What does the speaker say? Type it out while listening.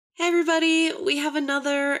Hey everybody, we have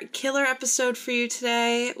another killer episode for you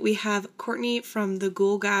today. We have Courtney from the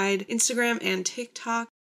Ghoul Guide, Instagram and TikTok.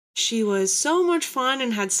 She was so much fun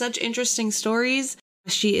and had such interesting stories.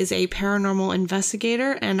 She is a paranormal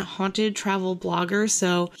investigator and haunted travel blogger,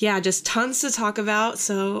 so yeah, just tons to talk about,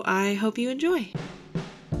 so I hope you enjoy.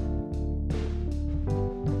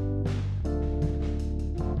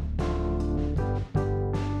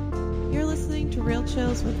 You're listening to Real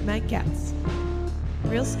Chills with Meg Getz.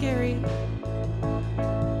 Real scary,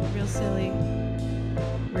 real silly,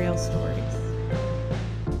 real stories.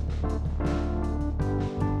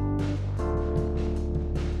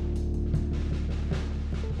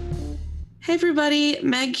 Hey everybody,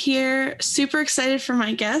 Meg here. Super excited for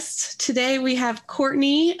my guest. Today we have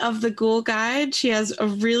Courtney of the Ghoul Guide. She has a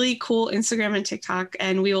really cool Instagram and TikTok,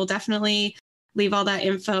 and we will definitely leave all that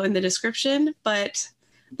info in the description. But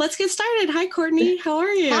let's get started. Hi Courtney, how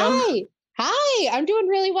are you? Hi, I'm doing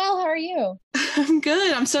really well. How are you? I'm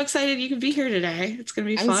good. I'm so excited you could be here today. It's going to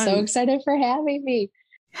be fun. I'm so excited for having me.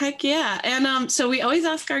 Heck yeah. And so we always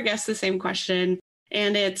ask our guests the same question.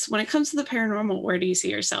 And it's, when it comes to the paranormal, where do you see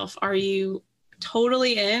yourself? Are you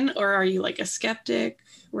totally in, or are you like a skeptic?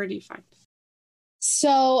 Where do you find?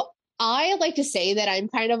 So I like to say that I'm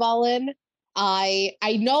kind of all in. I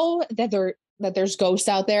know that there's ghosts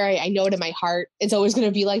out there. I know it in my heart. It's always going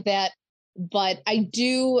to be like that. But I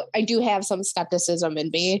do have some skepticism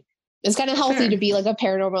in me. It's kind of healthy to be like a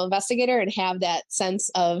paranormal investigator and have that sense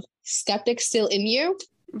of skeptic still in you.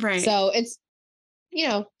 Right. So it's,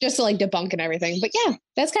 just to like debunk and everything. But yeah,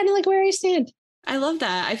 that's kind of like where I stand. I love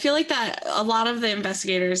that. I feel like that a lot of the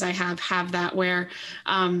investigators I have that where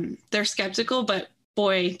they're skeptical, but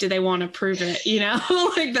boy, do they want to prove it,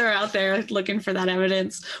 like they're out there looking for that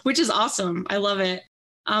evidence, which is awesome. I love it.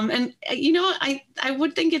 And I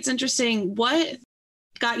would think it's interesting. What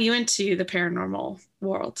got you into the paranormal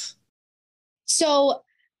world? So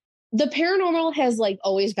the paranormal has like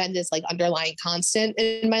always been this like underlying constant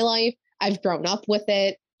in my life. I've grown up with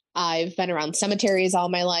it. I've been around cemeteries all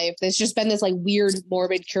my life. There's just been this like weird,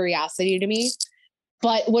 morbid curiosity to me.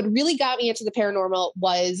 But what really got me into the paranormal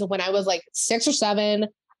was when I was like 6 or 7.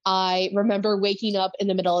 I remember waking up in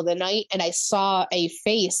the middle of the night and I saw a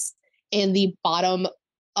face in the bottom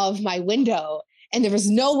of my window, and there was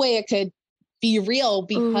no way it could be real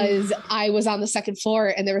because I was on the second floor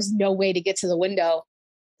and there was no way to get to the window.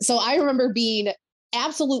 So I remember being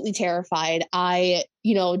absolutely terrified. I,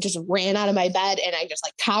 just ran out of my bed and I just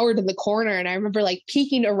like cowered in the corner, and I remember like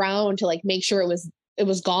peeking around to like make sure it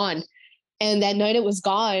was gone. And that night it was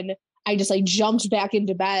gone. I just like jumped back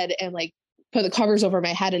into bed and like put the covers over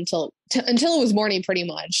my head until it was morning pretty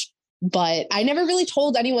much. But I never really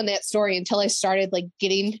told anyone that story until I started like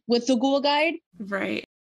getting with the Ghoul Guide. Right.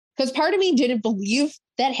 Because part of me didn't believe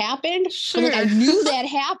that happened. Sure. But, like, I knew that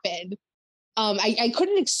happened. I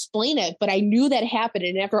couldn't explain it, but I knew that happened.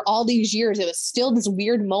 And after all these years, it was still this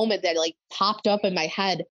weird moment that like popped up in my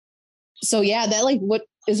head. So yeah, that like what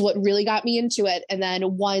really got me into it. And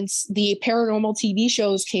then once the paranormal TV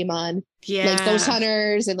shows came on, like Ghost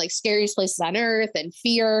Hunters and like Scariest Places on Earth and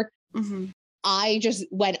Fear, I just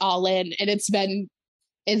went all in, and it's been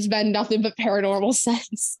nothing but paranormal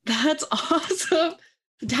since. That's awesome.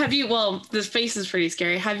 This face is pretty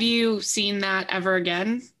scary. Have you seen that ever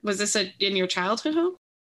again? Was this in your childhood home?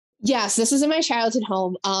 Yes, this is in my childhood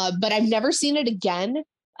home. But I've never seen it again.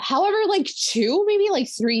 However, like 2, maybe like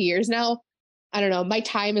 3 years now. I don't know. My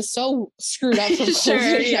time is so screwed up from Sure,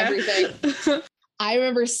 COVID yeah. and everything. I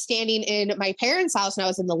remember standing in my parents' house and I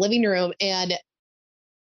was in the living room, and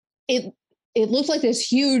it looked like this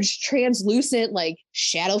huge translucent like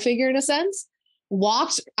shadow figure in a sense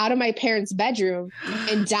walked out of my parents' bedroom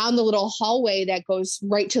and down the little hallway that goes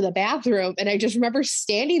right to the bathroom. And I just remember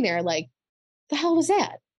standing there like, the hell was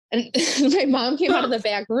that? And my mom came out of the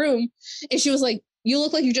back room and she was like, you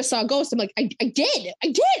look like you just saw a ghost. I'm like, I did.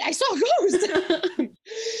 I saw a ghost.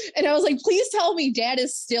 And I was like, please tell me Dad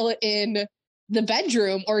is still in the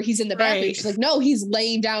bedroom or he's in the bathroom. Right. She's like, no, he's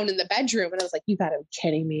laying down in the bedroom. And I was like, you gotta be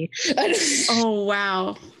kidding me. Oh,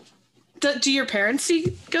 wow. Do your parents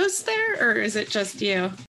see ghosts there, or is it just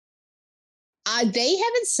you? They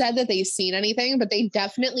haven't said that they've seen anything, but they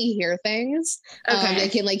definitely hear things. Okay. They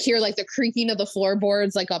can like hear like the creaking of the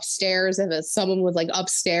floorboards like upstairs if someone was like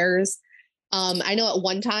upstairs. I know at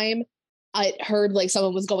one time I heard like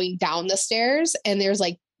someone was going down the stairs and there's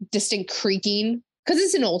like distinct creaking because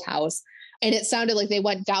it's an old house. And it sounded like they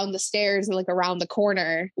went down the stairs and like around the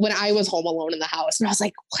corner when I was home alone in the house. And I was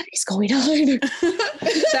like, what is going on?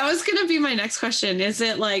 That was going to be my next question. Is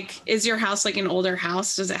your house like an older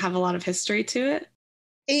house? Does it have a lot of history to it?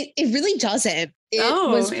 It really doesn't. It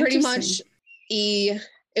was pretty much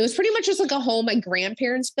It was pretty much just like a home my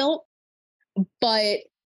grandparents built, but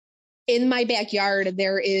in my backyard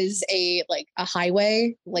there is a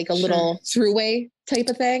highway, like a little throughway type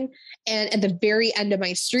of thing. And at the very end of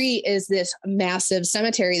my street is this massive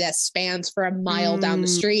cemetery that spans for a mile down the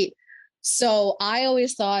street. So I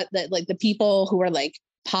always thought that like the people who were like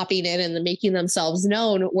popping in and making themselves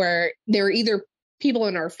known they were either people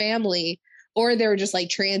in our family or they were just like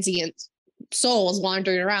transient souls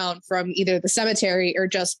wandering around from either the cemetery or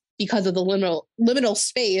just because of the liminal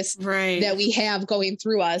space that we have going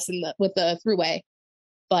through us with the throughway.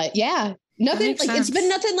 But yeah, nothing like it's been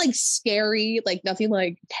nothing like scary, like nothing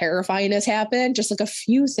like terrifying has happened. Just like a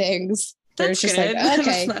few things. That's just good. Like,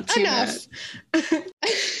 okay, enough.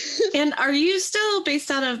 And are you still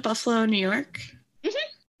based out of Buffalo, New York?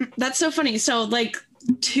 Mm-hmm. That's so funny. So like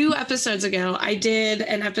 2 episodes ago, I did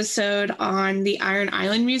an episode on the Iron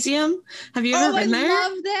Island Museum. Have you ever been there? I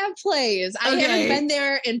love that place. I haven't been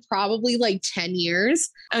there in probably like 10 years.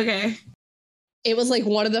 Okay. It was like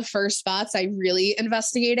one of the first spots I really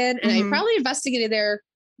investigated. And I probably investigated there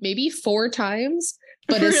maybe 4 times.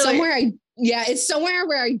 But it's somewhere it's somewhere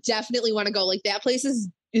where I definitely want to go. Like that place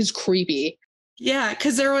is creepy. Yeah,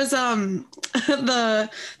 because there was the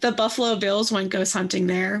Buffalo Bills went ghost hunting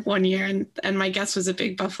there one year, and my guest was a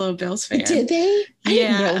big Buffalo Bills fan. Did they? I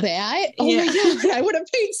didn't know that. Oh my God, I would have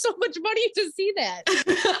paid so much money to see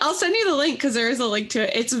that. I'll send you the link because there is a link to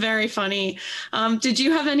it. It's very funny. Did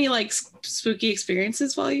you have any like spooky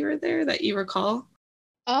experiences while you were there that you recall?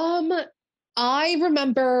 I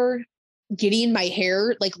remember getting my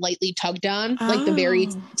hair like lightly tugged on, like the very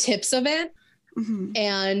tips of it,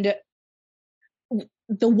 and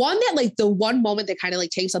the one moment that kind of like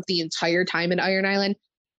takes up the entire time in Iron Island,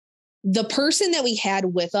 the person that we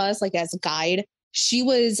had with us, like as a guide, she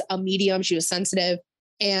was a medium, she was sensitive.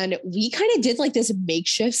 And we kind of did like this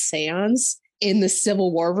makeshift seance in the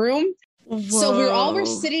Civil War room. Whoa. So we were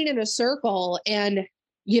sitting in a circle and,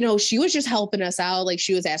 you know, she was just helping us out. Like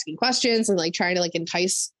she was asking questions and like trying to like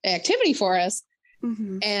entice activity for us.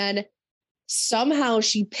 And somehow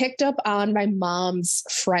she picked up on my mom's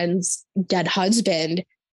friend's dead husband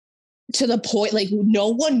to the point like no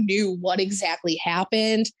one knew what exactly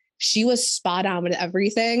happened. She was spot on with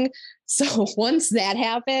everything. So once that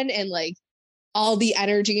happened and like all the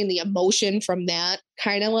energy and the emotion from that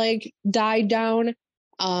kind of like died down,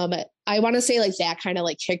 I want to say like that kind of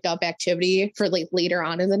like kicked up activity for like later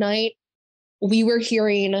on in the night. We were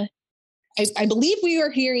hearing I believe we were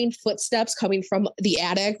hearing footsteps coming from the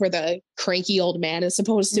attic where the cranky old man is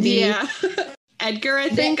supposed to be. Yeah. Edgar, I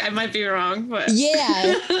think. I might be wrong. But yeah.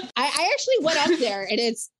 I actually went up there and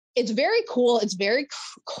it's very cool. It's very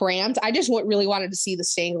cramped. I just really wanted to see the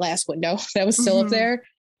stained glass window that was still up there.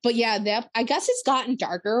 But yeah, I guess it's gotten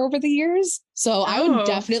darker over the years. So I would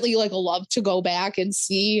definitely like love to go back and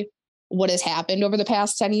see what has happened over the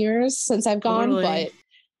past 10 years since I've gone. Totally.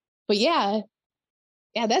 But yeah.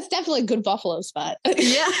 Yeah, that's definitely a good Buffalo spot.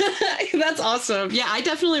 Yeah, that's awesome. Yeah, I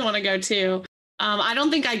definitely want to go too. I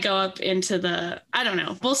don't think I go up into I don't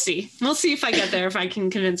know. We'll see. We'll see if I get there, if I can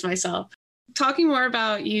convince myself. Talking more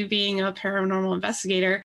about you being a paranormal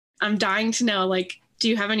investigator, I'm dying to know, like, do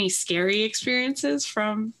you have any scary experiences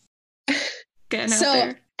from getting out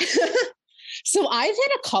there? So I've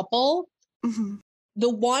had a couple.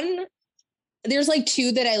 There's like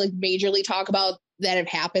 2 that I like majorly talk about that have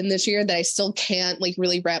happened this year that I still can't like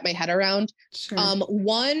really wrap my head around. Sure.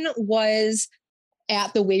 One was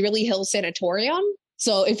at the Waverly Hills Sanatorium.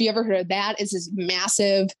 So if you ever heard of that, it's this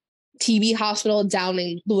massive TB hospital down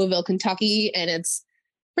in Louisville, Kentucky. And it's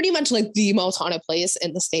pretty much like the most haunted place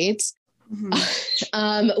in the States.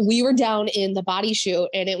 We were down in the body shoot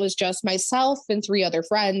and it was just myself and 3 other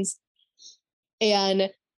friends.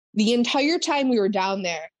 And the entire time we were down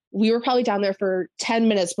there, we were probably down there for 10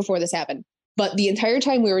 minutes before this happened. But the entire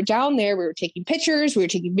time we were down there, we were taking pictures, we were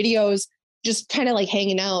taking videos, just kind of like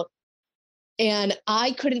hanging out. And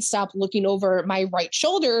I couldn't stop looking over my right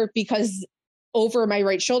shoulder because over my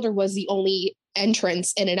right shoulder was the only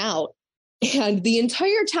entrance in and out. And the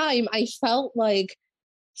entire time I felt like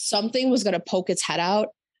something was going to poke its head out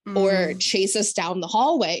or chase us down the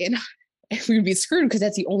hallway. And we would be screwed because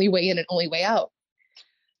that's the only way in and only way out.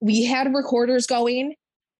 We had recorders going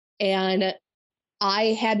and I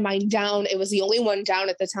had mine down. It was the only one down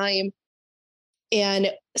at the time.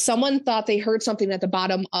 And someone thought they heard something at the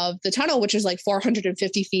bottom of the tunnel, which is like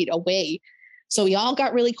 450 feet away. So we all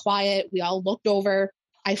got really quiet. We all looked over.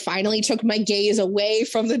 I finally took my gaze away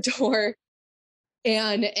from the door.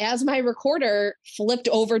 And as my recorder flipped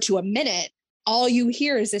over to a minute, all you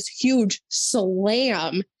hear is this huge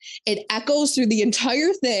slam. It echoes through the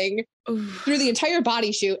entire thing, through the entire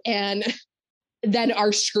body shoot. And then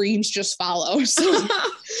our screams just follow. So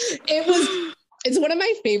it's one of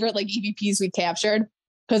my favorite like EVPs we captured,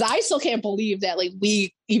 because I still can't believe that like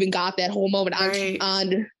we even got that whole moment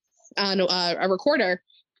on a recorder.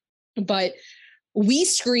 But we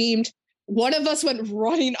screamed. One of us went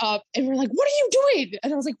running up and we're like, what are you doing?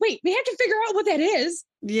 And I was like, wait, we have to figure out what that is.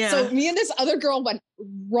 Yeah. So me and this other girl went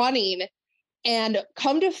running, and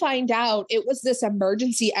come to find out it was this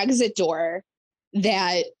emergency exit door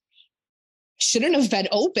that shouldn't have been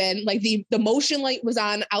open. Like the motion light was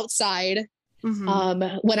on outside.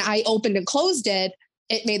 Mm-hmm. When I opened and closed it,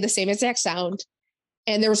 it made the same exact sound,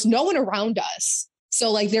 and there was no one around us.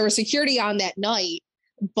 So like there was security on that night,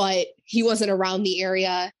 but he wasn't around the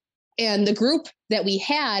area. And the group that we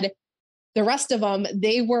had, the rest of them,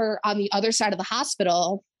 they were on the other side of the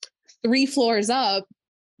hospital, 3 floors up.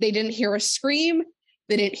 They didn't hear a scream.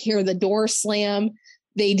 They didn't hear the door slam.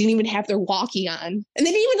 They didn't even have their walkie on, and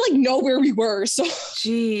they didn't even like know where we were. So,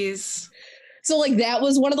 jeez. So like that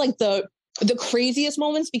was one of like the craziest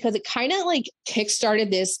moments, because it kind of like kickstarted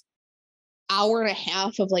this hour and a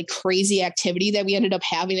half of like crazy activity that we ended up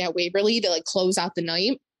having at Waverly to like close out the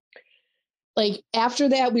night. Like after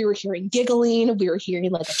that, we were hearing giggling. We were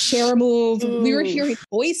hearing like a chair move. Ooh. We were hearing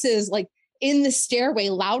voices like in the stairway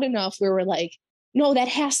loud enough where we're like, no, that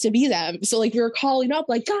has to be them. So like we were calling up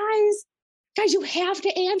like, guys, you have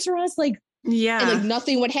to answer us. Like, yeah. And like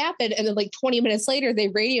nothing would happen. And then like 20 minutes later, they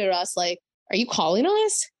radioed us like, are you calling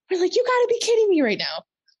us? We're like, you gotta be kidding me right now.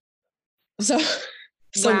 So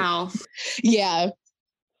wow. Yeah.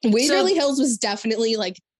 Waverly Hills was definitely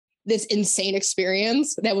like this insane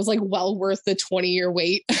experience that was like well worth the 20-year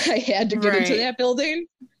wait I had to get into that building.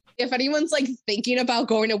 If anyone's like thinking about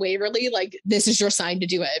going to Waverly, like this is your sign to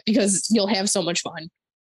do it, because you'll have so much fun.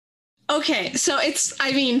 Okay, so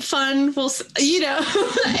fun. Well,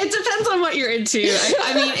 it depends on what you're into.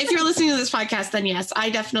 I mean, if you're listening to this podcast, then yes,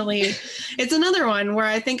 it's another one where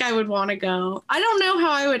I think I would want to go. I don't know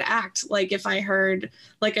how I would act like if I heard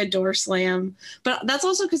like a door slam, but that's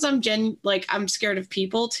also because I'm scared of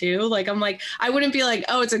people too. Like I wouldn't be like,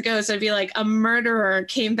 oh, it's a ghost. I'd be like, a murderer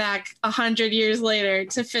came back 100 years later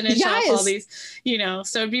to finish off all these,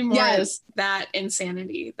 so it'd be more that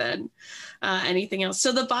insanity than anything else.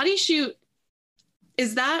 So the body chute,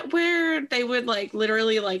 is that where they would like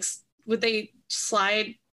literally like, would they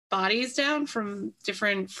slide bodies down from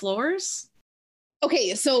different floors?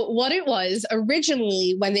 Okay, so what it was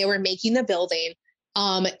originally when they were making the building,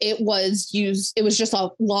 it was just a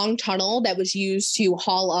long tunnel that was used to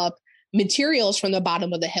haul up materials from the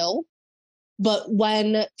bottom of the hill. But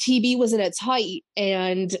when TB was at its height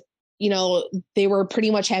and they were pretty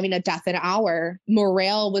much having a death an hour,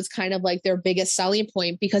 morale was kind of like their biggest selling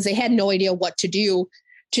point, because they had no idea what to do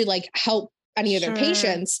to like help any of their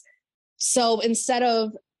patients. So instead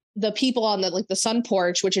of the people on the sun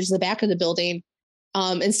porch, which is the back of the building,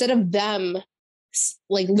 instead of them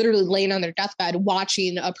like literally laying on their deathbed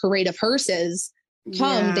watching a parade of hearses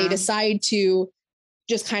come, they decide to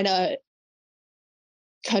just kind of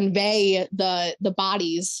convey the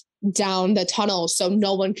bodies down the tunnel so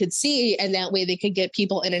no one could see, and that way they could get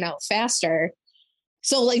people in and out faster.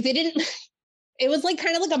 So like it was like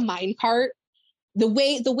kind of like a mine cart. The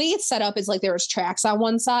way it's set up is like there was tracks on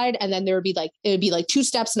one side, and then it would be like 2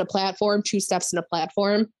 steps in a platform, 2 steps in a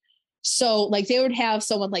platform. So like they would have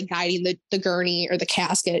someone like guiding the gurney or the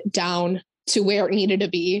casket down to where it needed to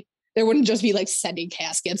be. There wouldn't just be like sending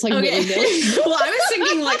caskets like willy-nilly. Well, I was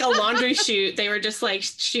thinking like a laundry chute. They were just like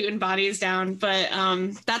shooting bodies down, but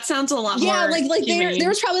that sounds a lot more. Yeah, like there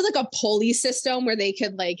was probably like a pulley system where they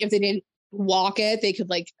could like, if they didn't walk it, they could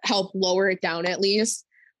like help lower it down at least.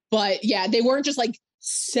 But yeah, they weren't just like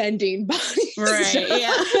sending bodies. Right.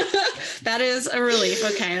 Yeah. That is a relief.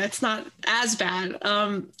 Okay, that's not as bad.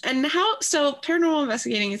 And so paranormal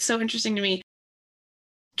investigating is so interesting to me.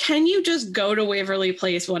 Can you just go to Waverly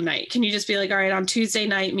Place one night? Can you just be like, all right, on Tuesday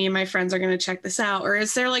night, me and my friends are going to check this out? Or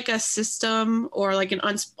is there like a system or like an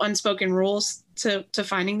unspoken rules to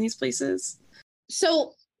finding these places?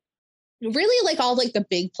 So really like all like the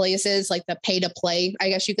big places, like the pay to play, I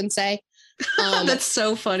guess you can say. That's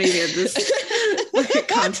so funny in this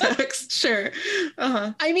context. Sure.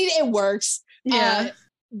 Uh-huh. I mean, it works. Yeah.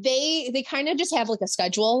 They kind of just have like a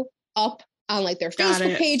schedule up on like their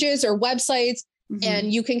Facebook pages or websites. Mm-hmm.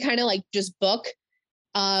 And you can kind of like just book.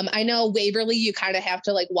 I know Waverly, you kind of have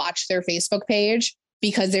to like watch their Facebook page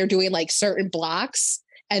because they're doing like certain blocks,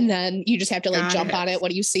 and then you just have to like jump on it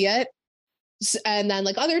when you see it. And then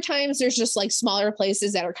like other times there's just like smaller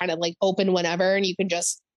places that are kind of like open whenever, and you can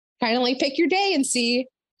just kind of like pick your day and see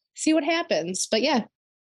what happens. But yeah.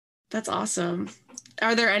 That's awesome.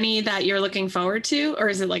 Are there any that you're looking forward to, or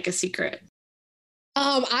is it like a secret?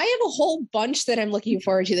 I have a whole bunch that I'm looking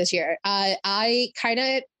forward to this year. I kind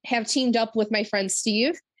of have teamed up with my friend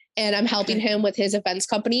Steve, and I'm helping him with his events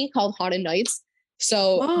company called Haunted Nights.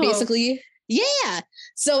 So basically, yeah.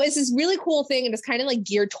 So it's this really cool thing, and it's kind of like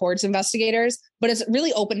geared towards investigators, but it's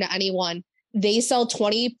really open to anyone. They sell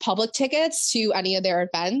 20 public tickets to any of their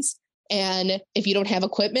events. And if you don't have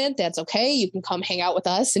equipment, that's okay. You can come hang out with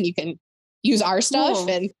us and you can use our stuff. Cool.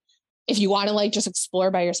 And if you want to like just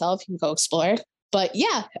explore by yourself, you can go explore. But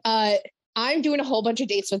yeah, I'm doing a whole bunch of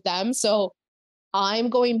dates with them. So I'm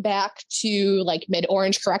going back to like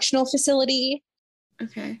Mid-Orange Correctional Facility.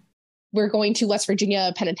 Okay. We're going to West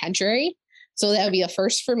Virginia Penitentiary. So that would be a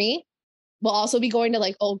first for me. We'll also be going to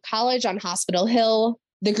like Old College on Hospital Hill,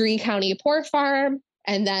 the Greene County Pork Farm.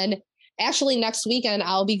 And then actually next weekend,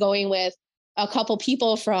 I'll be going with a couple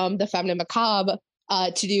people from the Feminine Macabre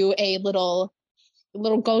to do a little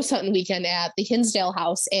ghost hunting weekend at the Hinsdale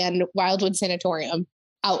House and Wildwood Sanatorium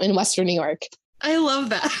out in Western New York. I love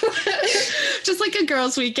that. Just like a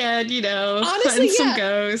girls' weekend, you know, honestly, yeah. Some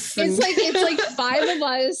ghosts. It's like 5 of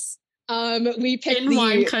us. We picked in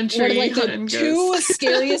wine country, one of like the 2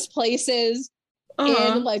 scariest places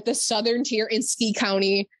in like the southern tier in Ski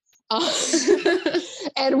County.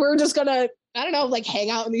 And we're just gonna, I don't know, like hang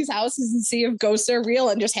out in these houses and see if ghosts are real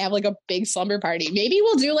and just have like a big slumber party. Maybe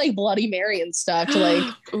we'll do like Bloody Mary and stuff to like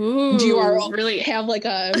do our really have like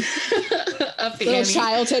a little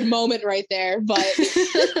childhood moment right there. But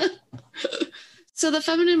so the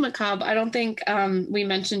Feminine Macabre, I don't think we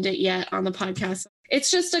mentioned it yet on the podcast.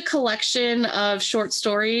 It's just a collection of short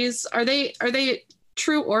stories. Are they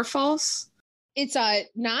true or false? It's a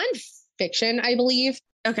nonfiction, I believe.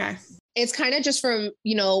 Okay. It's kind of just from,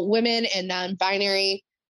 you know, women and non-binary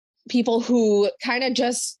people who kind of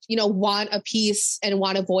just, you know, want a piece and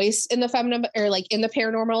want a voice in the feminine or like in the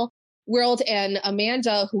paranormal world. And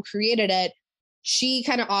Amanda, who created it, she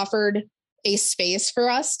kind of offered a space for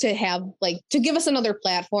us to have like to give us another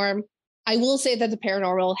platform. I will say that the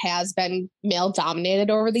paranormal has been male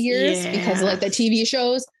dominated over the years because of like the TV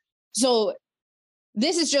shows. So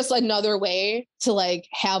this is just another way to like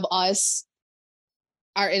have us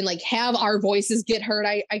have our voices get heard.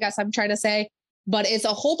 I guess I'm trying to say, but it's a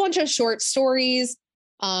whole bunch of short stories,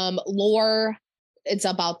 lore. It's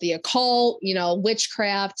about the occult, you know,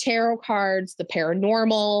 witchcraft, tarot cards, the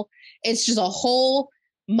paranormal. It's just a whole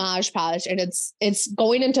Maj Podge, and it's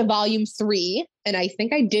going into volume 3. And I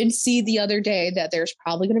think I did see the other day that there's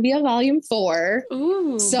probably going to be a volume 4.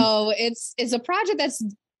 Ooh. So it's a project that's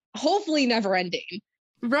hopefully never ending.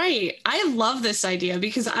 Right. I love this idea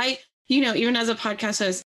because even as a podcast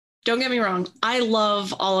host, don't get me wrong, I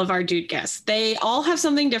love all of our dude guests. They all have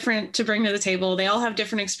something different to bring to the table. They all have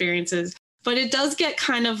different experiences, but it does get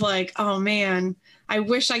kind of like, oh man, I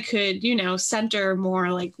wish I could, center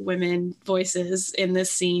more like women voices in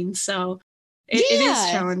this scene. So it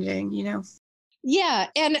is challenging, Yeah.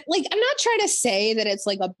 And like, I'm not trying to say that it's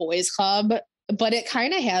like a boys club, but it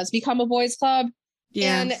kind of has become a boys club.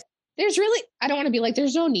 Yeah. And there's really, I don't want to be like,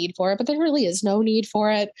 there's no need for it, but there really is no need for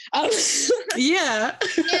it. Yeah.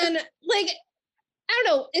 And like, I don't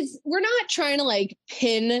know, we're not trying to like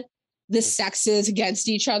pin the sexes against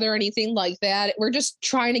each other or anything like that. We're just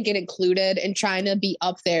trying to get included and trying to be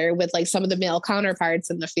up there with like some of the male counterparts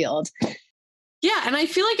in the field. Yeah. And I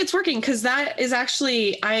feel like it's working because that is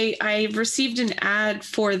actually, I received an ad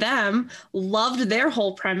for them, loved their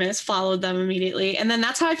whole premise, followed them immediately. And then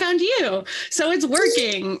that's how I found you. So it's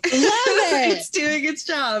working. Love it. It's doing its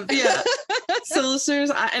job. Yeah. So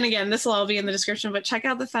listeners, and again, this will all be in the description, but check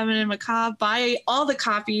out the Feminine Macabre, buy all the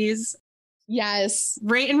copies. Yes.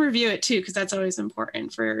 Rate and review it too, because that's always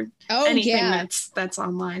important for anything that's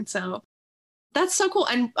online. So that's so cool.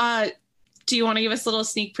 And do you want to give us a little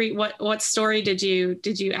sneak peek? What story did you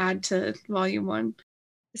add to volume 1?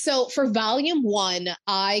 So for volume 1,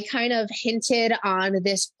 I kind of hinted on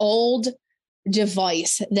this old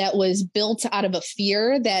device that was built out of a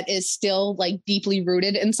fear that is still like deeply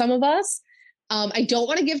rooted in some of us. I don't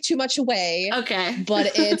want to give too much away. Okay.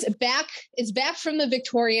 But it's back from the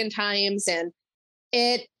Victorian times, and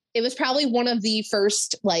it was probably one of the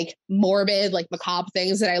first like morbid, like macabre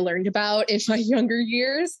things that I learned about in my younger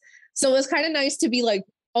years. So it was kind of nice to be like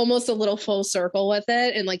almost a little full circle with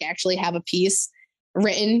it and like actually have a piece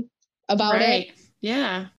written about it.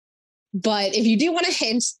 Yeah. But if you do want a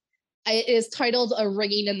hint, it is titled A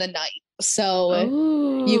Ringing in the Night.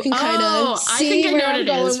 So you can kind of see where I'm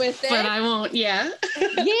going with it. But I won't. Yeah.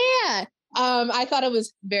 Yeah. I thought it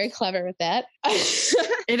was very clever with that.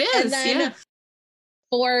 It is. And then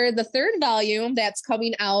for the 3rd volume that's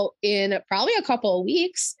coming out in probably a couple of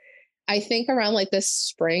weeks, I think around like the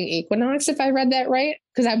spring equinox, if I read that right,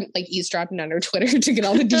 because I'm like eavesdropping on her Twitter to get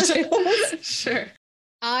all the details. Sure.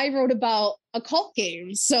 I wrote about occult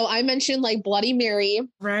games. So I mentioned like Bloody Mary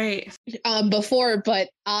Right. before, but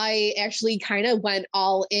I actually kind of went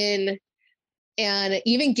all in and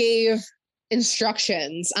even gave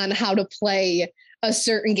instructions on how to play a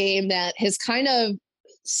certain game that has kind of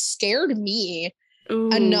scared me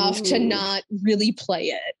enough to not really play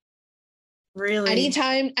it. Really?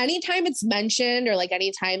 Anytime it's mentioned or like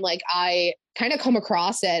anytime like I kind of come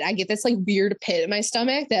across it, I get this like weird pit in my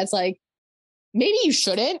stomach that's like, maybe you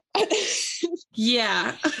shouldn't.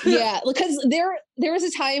 Yeah. Yeah, because there was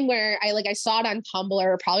a time where I saw it on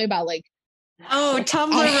Tumblr probably about like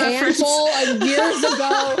Tumblr a reference. handful of years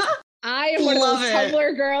ago. I am one of those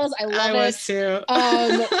Tumblr girls. I love it. I was too.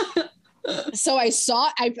 So I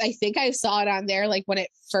think I saw it on there like when it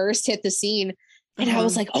first hit the scene, and I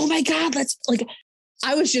was like, oh my God, let's like,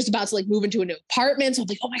 I was just about to like move into a new apartment. So I'm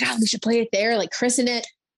like, oh my God, we should play it there, like christen it.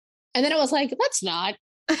 And then I was like, let's not.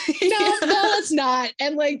 No, let's not.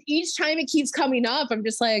 And like each time it keeps coming up, I'm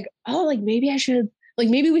just like, oh, like maybe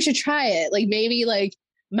we should try it. Like maybe like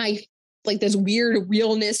my like this weird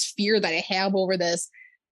realness fear that I have over this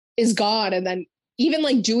is gone. And then even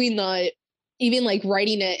like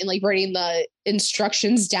writing it and like writing the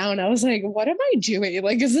instructions down, I was like, what am I doing?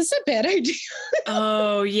 Like, is this a bad idea?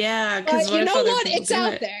 Oh yeah. Because you know what? It's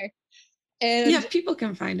out there. And yeah, people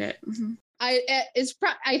can find it. Mm-hmm.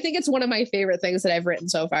 I think it's one of my favorite things that I've written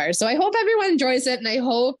so far. So I hope everyone enjoys it, and I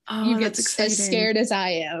hope you get as scared as I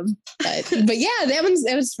am. But yeah,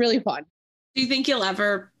 it was really fun. Do you think you'll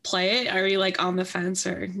ever play it? Are you like on the fence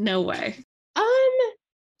or no way?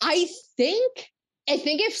 I think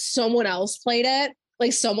if someone else played it,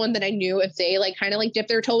 like someone that I knew, if they like kind of like dipped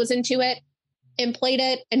their toes into it and played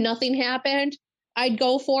it and nothing happened, I'd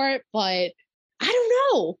go for it. But I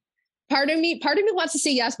don't know. Part of me wants to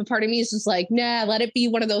say yes, but part of me is just like, nah, let it be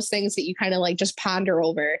one of those things that you kind of like just ponder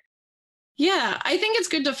over. Yeah, I think it's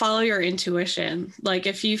good to follow your intuition. Like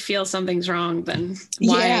if you feel something's wrong, then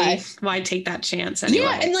why take that chance anyway?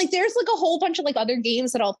 Yeah, and like there's like a whole bunch of like other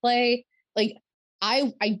games that I'll play. Like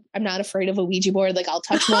I'm not afraid of a Ouija board. Like I'll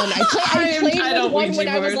touch one. I played with one when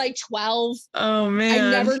I was like 12. Oh man.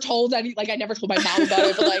 I never told my mom about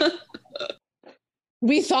it, but like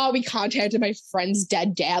we thought we contacted my friend's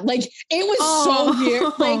dead dad. Like it was so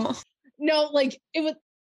weird. Like no, like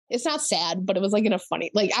it's not sad, but it was like in a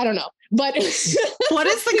funny, like, I don't know. But what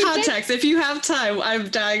is the context? If you have time, I'm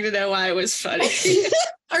dying to know why it was funny.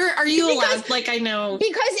 Are you allowed? Like, I know.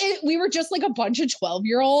 Because we were just like a bunch of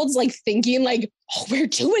 12-year-olds, like thinking like, oh, we're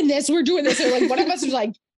doing this. Or like one of us was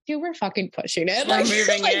like, dude, we're fucking pushing it. Like,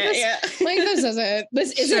 moving like it. This, yeah. Like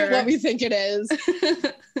this isn't what we think it is.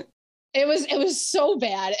 It was so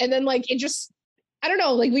bad. And then like, it just, I don't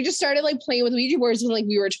know, like we just started like playing with Ouija boards when like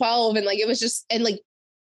we were 12, and like, it was just, and like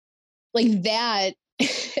that,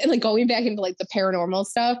 and like going back into like the paranormal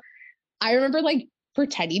stuff, I remember like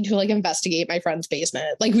pretending to like investigate my friend's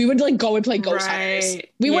basement. Like we would like go and play ghost hunters.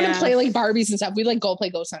 We wouldn't play like Barbies and stuff. We'd like go play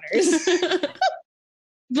ghost hunters.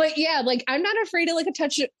 But yeah, like I'm not afraid to like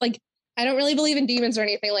touch it. Like I don't really believe in demons or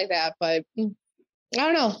anything like that, but I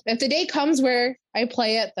don't know. If the day comes where I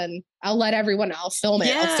play it, then I'll let everyone else film it.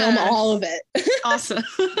 Yeah. I'll film all of it. Awesome.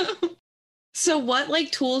 So what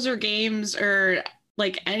like tools or games or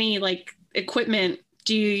like any like equipment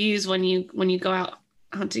do you use when you go out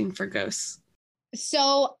hunting for ghosts?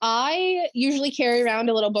 So I usually carry around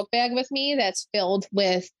a little book bag with me that's filled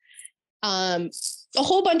with a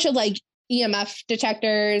whole bunch of like EMF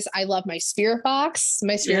detectors. I love my spirit box.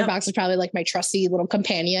 My spirit box is probably like my trusty little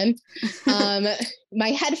companion. My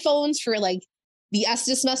headphones for like the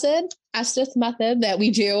Estes method that we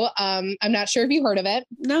do. I'm not sure if you heard of it.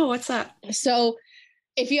 No, what's that? So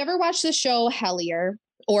if you ever watch the show Hellier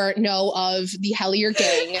or know of the Hellier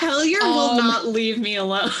gang, Hellier will not leave me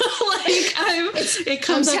alone. Like it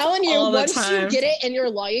comes I'm telling you, all once the time. you get it in your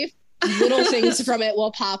life, little things from it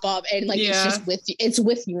will pop up, and like it's just with you. It's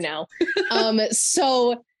with you now.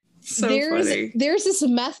 So there's this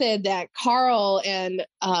method that Carl and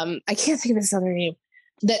I can't think of his other name,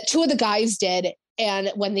 that two of the guys did,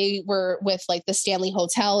 and when they were with like the Stanley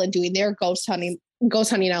Hotel and doing their ghost hunting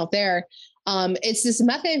out there, it's this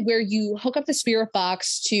method where you hook up the spirit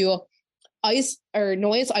box to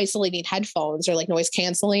noise isolating headphones or like noise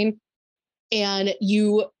canceling, and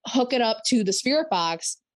you hook it up to the spirit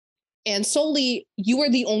box, and solely you are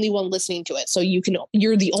the only one listening to it. So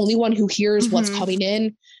you're the only one who hears what's coming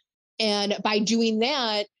in. And by doing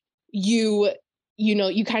that, you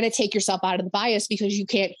kind of take yourself out of the bias because you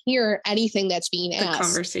can't hear anything that's being asked. The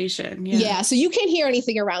conversation. Yeah. So you can't hear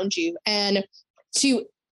anything around you. And to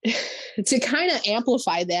to kind of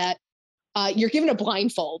amplify that, you're given a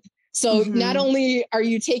blindfold. So not only are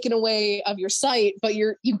you taken away of your sight, but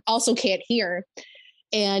you also can't hear.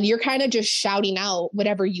 And you're kind of just shouting out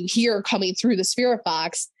whatever you hear coming through the spirit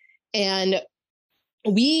box. And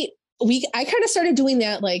I kind of started doing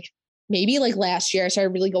that like maybe like last year. I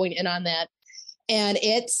started really going in on that. And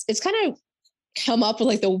it's kind of come up with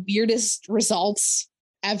like the weirdest results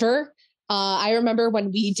ever. I remember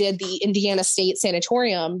when we did the Indiana State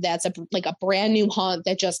Sanatorium, that's a brand new haunt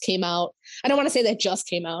that just came out. I don't want to say that just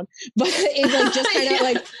came out, but it like just kind of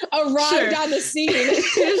like arrived on the scene.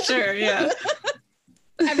 Sure, yeah.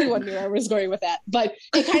 Everyone knew I was going with that, but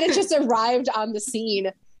it kind of just arrived on the scene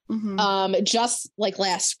just like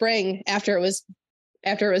last spring after it was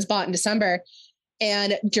bought in December.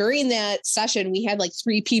 And during that session, we had like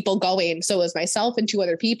 3 people going. So it was myself and 2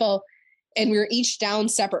 other people. And we were each down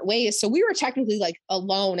separate ways. So we were technically like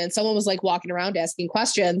alone, and someone was like walking around asking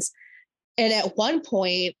questions. And at one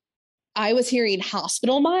point I was hearing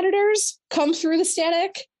hospital monitors come through the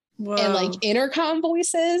static. Whoa. And like intercom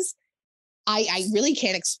voices. I really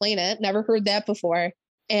can't explain it. Never heard that before.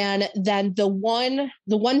 And then the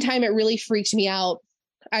one time it really freaked me out,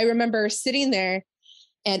 I remember sitting there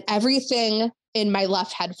and everything in my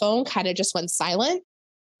left headphone kind of just went silent.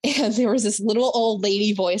 And there was this little old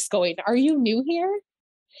lady voice going, "Are you new here?"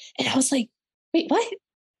 And I was like, wait, what?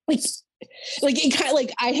 Like it kind of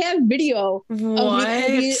like I have video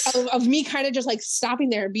of me kind of just like stopping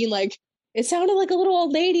there and being like, it sounded like a little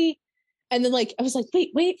old lady. And then like I was like,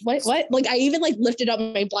 wait, what? Like I even like lifted up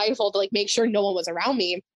my blindfold to like make sure no one was around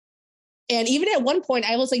me. And even at one point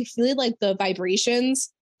I was like feeling like the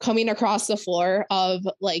vibrations coming across the floor of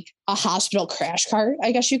like a hospital crash cart,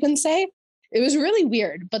 I guess you can say. It was really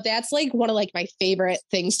weird, but that's like one of like my favorite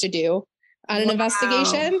things to do on an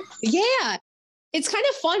investigation. Yeah. It's kind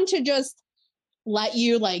of fun to just let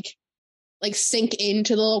you like sink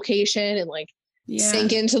into the location and like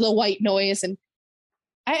sink into the white noise. And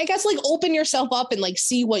I guess like open yourself up and like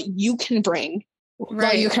see what you can bring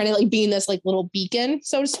while you're kind of like being this like little beacon,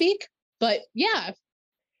 so to speak. But yeah,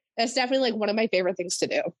 that's definitely like one of my favorite things to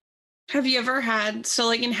do. Have you ever had, so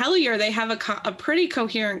like in Hellier, they have a pretty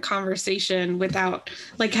coherent conversation without,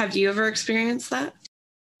 like, have you ever experienced that?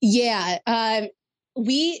 Yeah. I've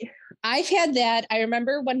had that. I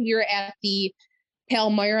remember when we were at the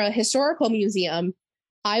Palmyra Historical Museum,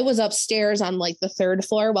 I was upstairs on like the 3rd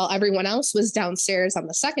floor while everyone else was downstairs on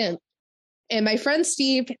the 2nd. And my friend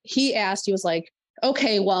Steve, he was like,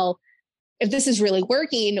 okay, well, if this is really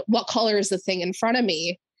working, what color is the thing in front of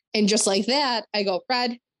me? And just like that, I go,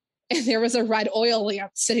 red. And there was a red oil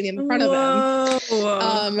lamp sitting in front of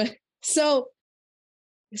him. So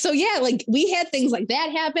yeah, like we had things like that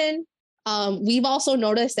happen. We've also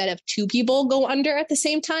noticed that if 2 people go under at the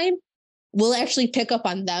same time, we'll actually pick up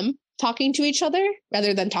on them talking to each other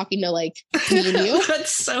rather than talking to like me and you. That's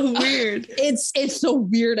so weird. It's the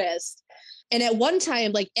weirdest. And at one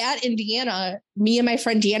time, like at Indiana, me and my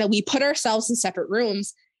friend Deanna, we put ourselves in separate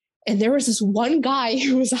rooms, and there was this one guy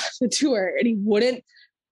who was on the tour and he wouldn't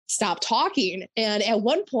stop talking. And at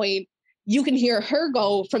one point you can hear her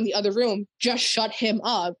go from the other room, just shut him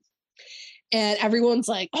up. And everyone's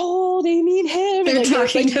like, oh, they mean him. They're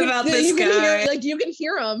like, talking about this guy. You can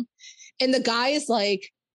hear him. And the guy is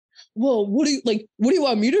like, well, what do you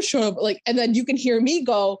want me to shut up? Like, and then you can hear me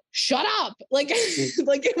go, shut up. Like,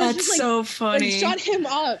 like it was that's just, like, so funny. Like, shut him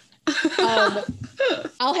up.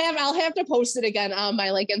 I'll have to post it again on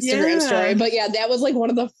my like Instagram story. But yeah, that was like one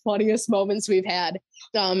of the funniest moments we've had.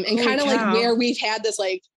 And kind of like where we've had this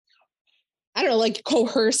like, I don't know, like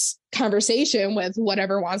coerce conversation with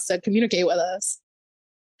whatever wants to communicate with us.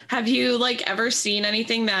 Have you like ever seen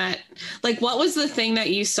anything that like, what was the thing that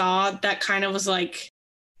you saw that kind of was like,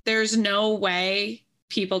 there's no way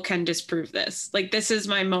people can disprove this? Like, this is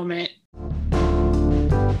my moment.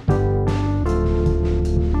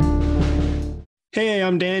 Hey,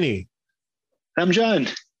 I'm Danny. I'm John.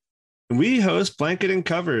 We host Blanket and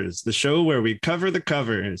Covers, the show where we cover the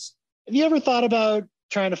covers. Have you ever thought about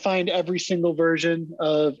trying to find every single version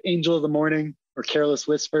of Angel of the Morning or Careless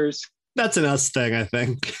Whispers? That's an us thing, I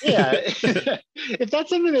think. Yeah. If that's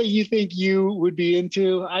something that you think you would be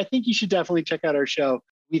into, I think you should definitely check out our show.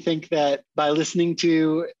 We think that by listening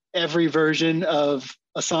to every version of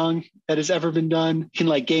a song that has ever been done, you can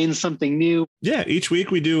like gain something new. Yeah, each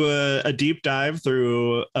week we do a deep dive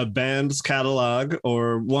through a band's catalog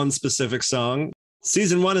or one specific song.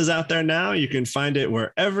 Season 1 is out there now. You can find it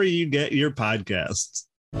wherever you get your podcasts.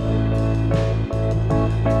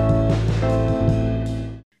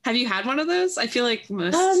 Have you had one of those? I feel like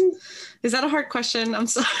most. Is that a hard question? I'm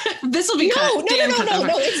sorry. This will be no, cut. No.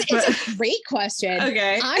 It's a great question.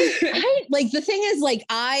 Okay. I like, the thing is, like,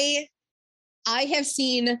 I have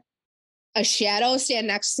seen a shadow stand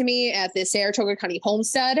next to me at the Saratoga County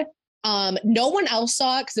homestead. No one else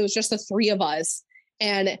saw it because it was just the three of us.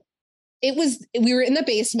 And we were in the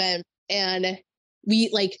basement, and we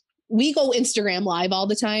go Instagram live all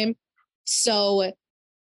the time. So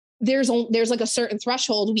there's like a certain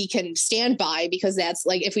threshold we can stand by, because that's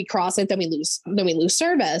like, if we cross it, then we lose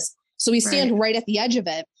service. So we stand right at the edge of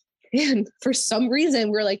it. And for some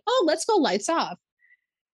reason we're like, oh, let's go lights off.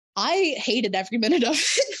 I hated every minute of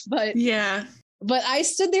it, but I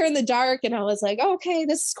stood there in the dark and I was like, oh, okay,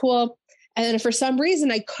 this is cool. And then for some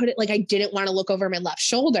reason I didn't want to look over my left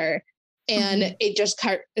shoulder, and it just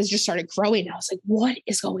started growing. I was like, what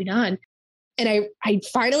is going on? And I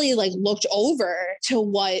finally like looked over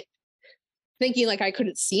to thinking like I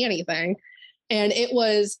couldn't see anything. And it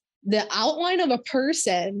was the outline of a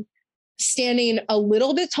person standing a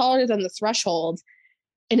little bit taller than the threshold.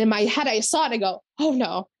 And in my head, I saw it and I go, oh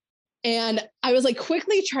no. And I was like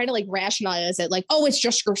quickly trying to like rationalize it. Like, oh, it's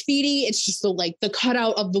just graffiti. It's just the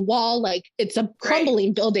cutout of the wall. Like, it's a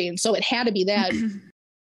crumbling building. So it had to be that.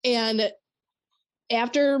 And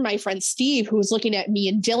after my friend Steve, who was looking at me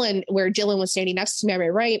and Dylan, where Dylan was standing next to me on my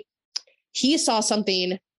right, he saw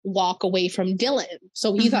something walk away from Dylan.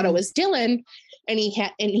 So he thought it was Dylan, and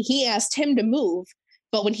he asked him to move.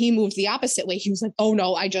 But when he moved the opposite way, he was like, oh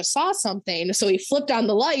no, I just saw something. So he flipped on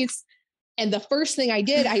the lights. And the first thing I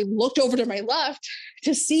did, I looked over to my left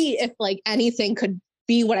to see if like anything could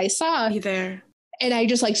be what I saw. Be there. And I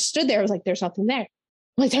just like stood there. I was like, there's nothing there. I'm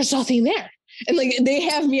like, there's nothing there. And like, they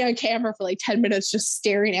have me on camera for like 10 minutes just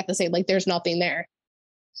staring at the same, like, there's nothing there.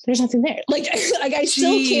 There's nothing there. Like I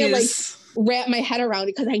still can't like wrap my head around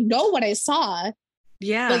it, because I know what I saw.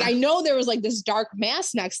 Yeah. Like, I know there was like this dark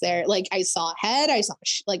mass next there. Like, I saw a head, I saw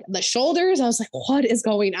like the shoulders. I was like, what is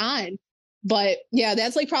going on? But yeah,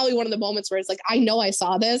 that's like probably one of the moments where it's like, I know I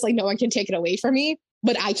saw this, like no one can take it away from me,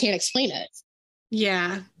 but I can't explain it.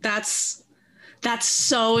 Yeah. That's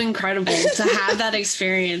so incredible to have that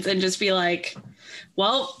experience and just be like,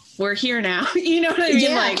 well, we're here now. You know what I mean?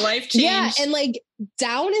 Yeah. Like, life changed. Yeah. And like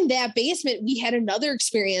down in that basement, we had another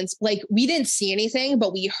experience. Like, we didn't see anything,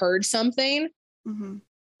 but we heard something.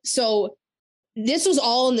 So this was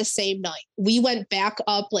all in the same night. We went back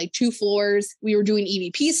up like 2 floors. We were doing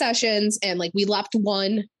EVP sessions, and like we left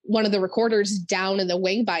one of the recorders down in the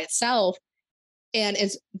wing by itself, and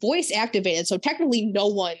it's voice activated. So technically no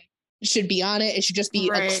one should be on it. It should just be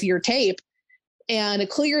a clear tape. And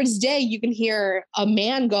clear as day, you can hear a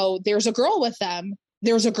man go, there's a girl with them.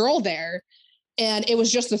 There's a girl there. And it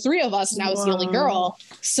was just the 3 of us, and I was the only girl.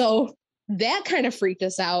 So that kind of freaked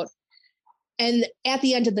us out. And at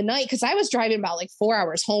the end of the night, because I was driving about like 4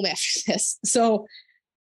 hours home after this, so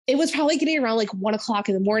it was probably getting around like 1 o'clock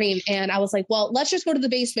in the morning. And I was like, well, let's just go to the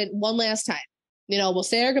basement one last time. You know, we'll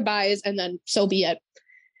say our goodbyes, and then so be it.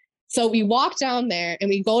 So we walk down there and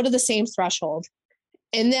we go to the same threshold.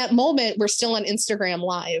 In that moment, we're still on Instagram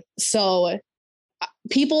Live. So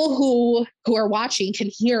people who are watching can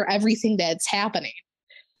hear everything that's happening.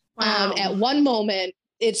 Wow. At one moment,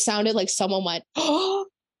 it sounded like someone went, oh,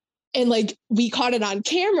 and like we caught it on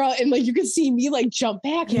camera, and like you could see me like jump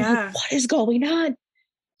back. And like, what is going on?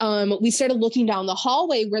 We started looking down the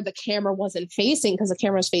hallway where the camera wasn't facing, because the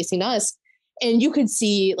camera was facing us. And you could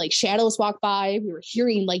see like shadows walk by. We were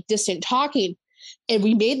hearing like distant talking. And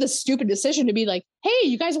we made the stupid decision to be like, hey,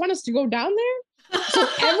 you guys want us to go down there? So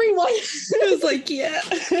everyone was like, yeah.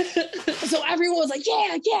 So everyone was like,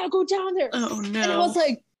 yeah, go down there. Oh no. And I was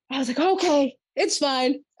like, okay, it's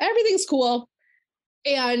fine. Everything's cool.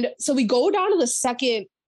 And so we go down to the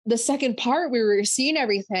second part where we were seeing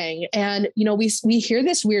everything. And, you know, we hear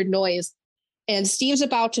this weird noise, and Steve's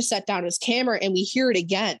about to set down his camera, and we hear it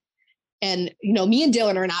again. And, you know, me and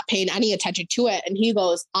Dylan are not paying any attention to it. And he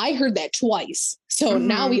goes, I heard that twice. So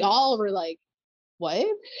now we all were like, what?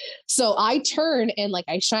 So I turn and like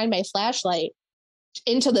I shine my flashlight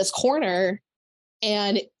into this corner,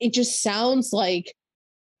 and it just sounds like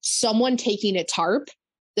someone taking a tarp.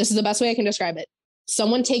 This is the best way I can describe it.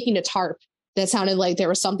 Someone taking a tarp that sounded like there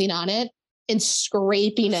was something on it and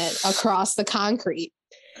scraping it across the concrete.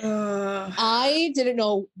 I didn't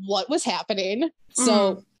know what was happening.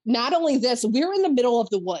 So not only this, we're in the middle of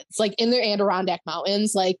the woods, like in the Adirondack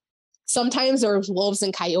Mountains. Like sometimes there's wolves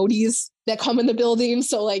and coyotes that come in the building.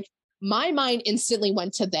 So like my mind instantly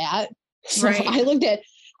went to that. So I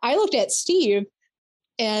looked at Steve,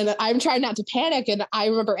 and I'm trying not to panic. And I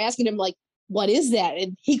remember asking him like, what is that?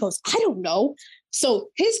 And he goes, I don't know. So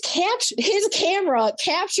his camera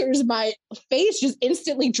captures my face just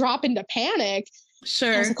instantly drop into panic.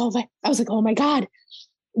 Sure. I was like, oh my God.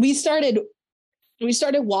 We started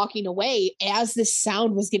walking away as this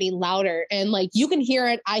sound was getting louder, and like, you can hear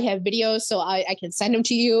it. I have videos, so I can send them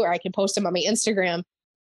to you, or I can post them on my Instagram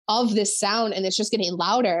of this sound, and it's just getting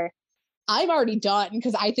louder. I'm already done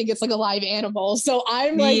because I think it's like a live animal. So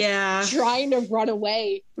I'm like trying to run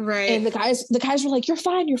away. Right. And the guys were like, you're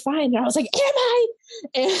fine. And I was like, am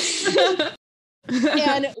I?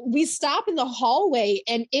 And we stop in the hallway,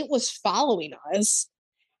 and it was following us.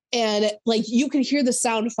 And like, you could hear the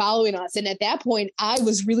sound following us. And at that point I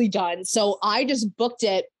was really done. So I just booked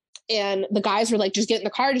it, and the guys were like, just get in the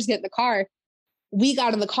car. We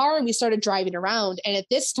got in the car and we started driving around. And at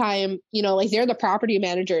this time, you know, like, they're the property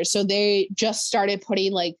managers. So they just started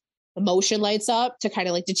putting like the motion lights up to kind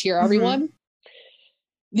of like deter everyone.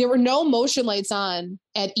 There were no motion lights on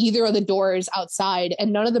at either of the doors outside,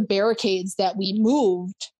 and none of the barricades that we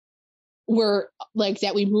moved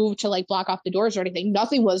to like block off the doors or anything.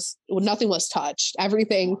 Nothing was touched.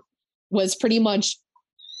 Everything was pretty much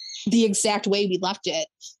the exact way we left it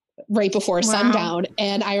right before sundown.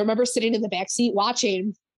 And I remember sitting in the back seat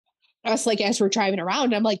watching us, like, as we're driving around,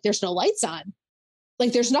 and I'm like, there's no lights on.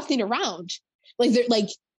 Like, there's nothing around. Like,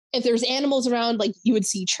 if there's animals around, like, you would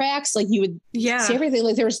see tracks, like, you would see everything.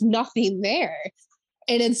 Like, there's nothing there.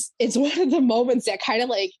 And it's one of the moments that kind of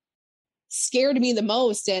like scared me the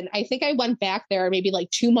most. And I think I went back there maybe like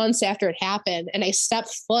 2 months after it happened, and I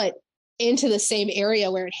stepped foot into the same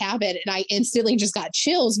area where it happened, and I instantly just got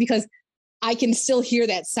chills because I can still hear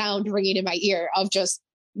that sound ringing in my ear of just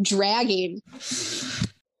dragging.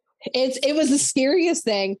 It was the scariest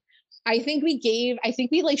thing. I think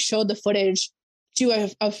we like showed the footage to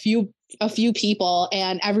a few people,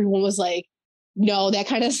 and everyone was like, no, that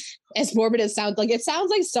kind of, as morbid as sounds, like, it sounds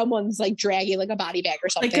like someone's like dragging like a body bag or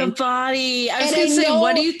something. Like a body. I was going to say,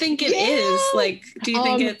 what do you think it is? Like, do you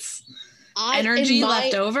think it's energy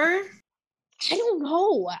left over? I don't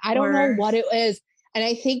know. I don't know what it is. And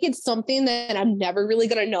I think it's something that I'm never really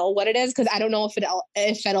going to know what it is, because I don't know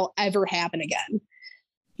if it'll ever happen again.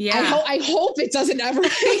 Yeah. I hope it doesn't ever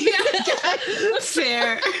happen.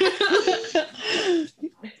 Fair.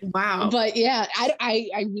 Wow. But yeah,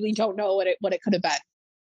 I really don't know what it could have been.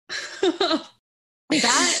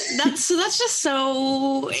 That's just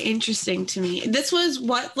so interesting to me. This was,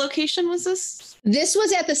 what location was this? This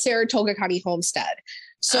was at the Saratoga County Homestead.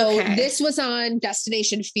 So this was on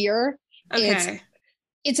Destination Fear. Okay.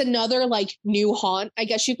 It's another like new haunt, I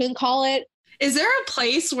guess you can call it. Is there a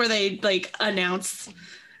place where they like announce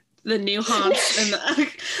the new haunts and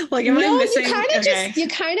like, am I missing? You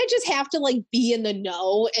kind of just have to like be in the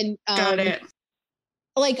know, and got it.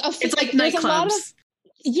 Like it's like nightclubs.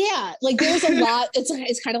 Yeah, like there's a lot.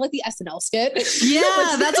 It's kind of like the SNL skit.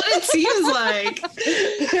 Yeah, that's what it seems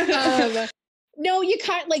like. No, you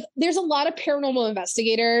kind like, there's a lot of paranormal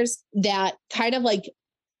investigators that kind of like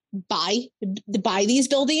buy these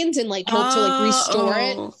buildings and like hope to like restore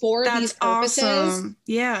it for these purposes. Awesome.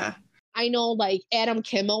 Yeah. I know like Adam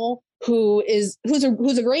Kimmel, who's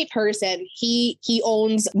a great person. He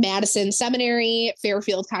owns Madison Seminary,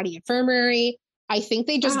 Fairfield County Infirmary. I think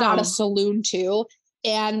they just got a saloon too,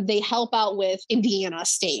 and they help out with Indiana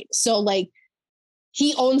State. So like,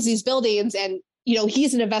 he owns these buildings, and you know,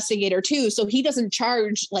 he's an investigator too. So he doesn't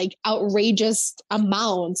charge like outrageous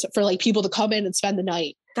amounts for like people to come in and spend the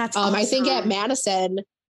night. That's awesome. I think at Madison,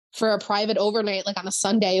 for a private overnight, like on a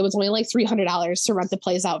Sunday, it was only like $300 to rent the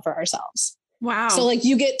place out for ourselves. Wow. So like,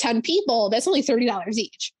 you get 10 people, that's only $30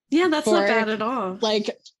 each. Yeah, that's not bad at all. Like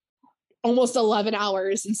almost 11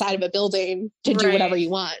 hours inside of a building to do whatever you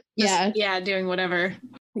want. Doing whatever.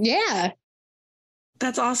 Yeah.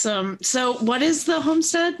 That's awesome. So what is the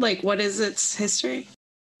homestead? Like, what is its history?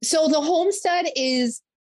 So the homestead is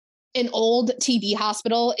an old TB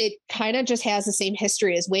hospital. It kind of just has the same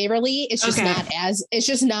history as Waverly. It's just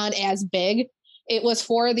not as big. It was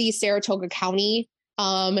for the Saratoga County.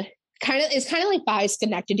 It's kind of like by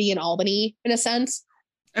Schenectady and Albany in a sense.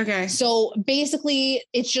 Okay. So basically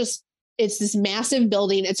it's this massive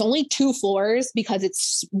building. It's only 2 floors because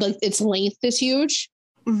its length is huge.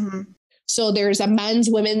 Mm-hmm. So there's a men's,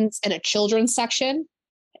 women's, and a children's section.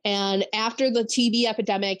 And after the TB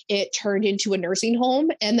epidemic, it turned into a nursing home,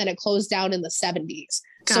 and then it closed down in the 70s.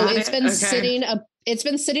 It's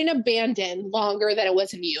been sitting abandoned longer than it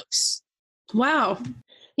was in use. Wow.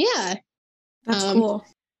 Yeah. That's cool.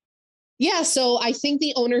 Yeah. So I think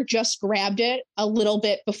the owner just grabbed it a little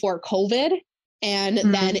bit before COVID, and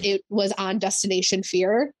then it was on Destination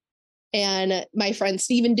Fear. and my friend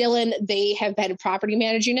Stephen Dillon, they have been property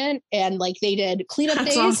managing it, and like they did cleanup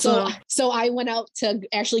That's days. awesome. So I went out to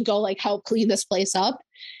actually go like help clean this place up.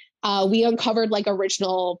 We uncovered like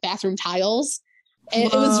original bathroom tiles, and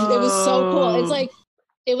it was so cool. It's like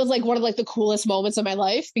it was like one of like the coolest moments of my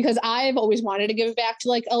life because I've always wanted to give back to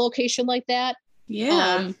like a location like that.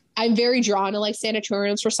 Yeah. I'm very drawn to like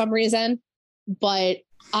sanatoriums for some reason, but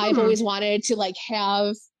I've always wanted to like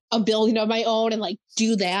have a building of my own and like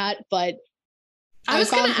do that. But I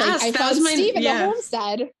found Steve at the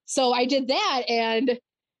homestead. So I did that, and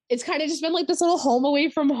it's kind of just been like this little home away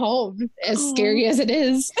from home, as scary as it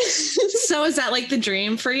is. So is that like the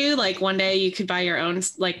dream for you? Like one day you could buy your own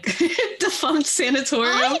like defunct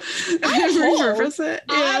sanatorium and repurpose it?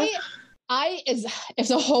 Yeah. If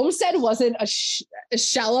the homestead wasn't a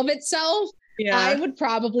shell of itself, I would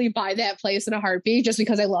probably buy that place in a heartbeat just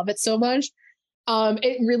because I love it so much.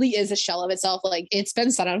 It really is a shell of itself. Like it's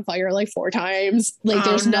been set on fire like 4 times. Like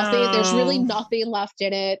there's really nothing left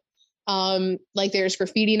in it. Like there's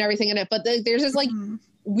graffiti and everything in it, but there's this like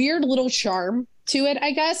weird little charm to it,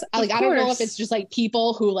 I guess. I don't know if it's just like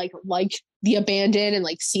people who like the abandoned and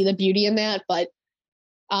like see the beauty in that, but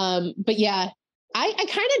yeah, I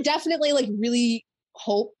kind of definitely like really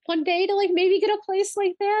hope one day to like maybe get a place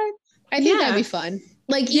like that. I think that'd be fun.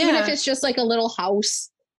 Like even if it's just like a little house,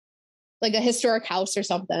 like a historic house or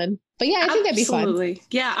something. But yeah, I think that'd be fun.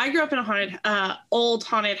 Yeah, I grew up in a old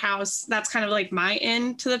haunted house. That's kind of like my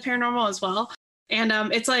in to the paranormal as well. And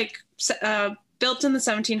it's like built in the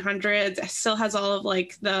 1700s. It still has all of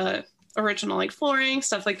like the original like flooring,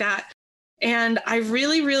 stuff like that. And I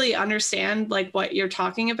really, really understand like what you're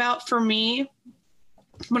talking about. For me,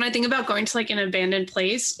 when I think about going to like an abandoned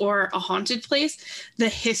place or a haunted place, the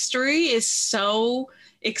history is so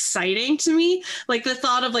exciting to me. Like the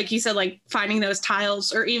thought of, like you said, like finding those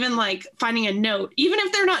tiles or even like finding a note, even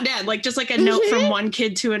if they're not dead, like just like a note from one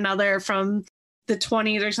kid to another from the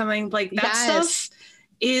 20s or something, like that stuff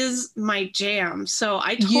is my jam. So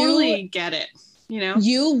I totally get it. You know,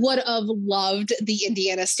 you would have loved the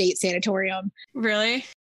Indiana State Sanatorium. Really?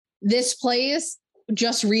 This place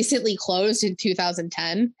just recently closed in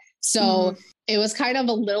 2010. So it was kind of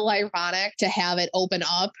a little ironic to have it open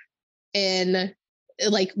up in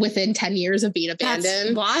like within 10 years of being abandoned.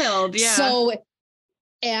 That's wild. Yeah. So,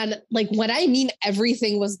 and like when I mean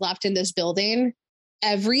everything was left in this building,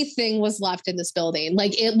 Like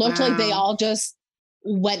it looked like they all just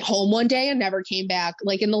went home one day and never came back.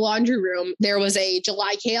 Like in the laundry room, there was a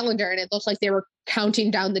July calendar and it looked like they were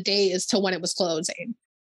counting down the days to when it was closing.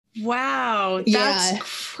 Wow. That's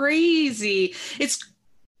crazy. It's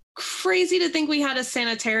crazy to think we had a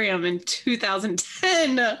sanitarium in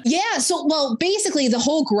 2010. Yeah. So, well, basically the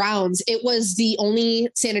whole grounds, it was the only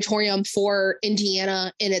sanatorium for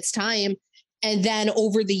Indiana in its time. And then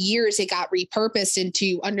over the years, it got repurposed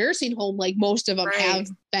into a nursing home. Like most of them have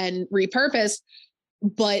been repurposed.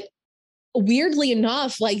 But weirdly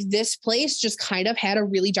enough, like this place just kind of had a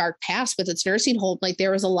really dark past with its nursing home. Like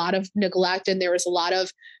there was a lot of neglect and there was a lot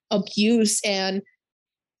of abuse, and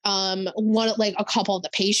a couple of the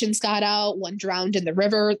patients got out, one drowned in the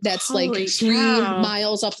river that's Holy like 3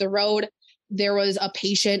 miles up the road. There was a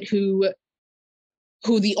patient who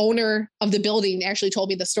the owner of the building actually told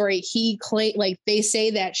me the story. He claimed, like they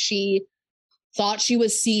say that she thought she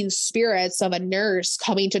was seeing spirits of a nurse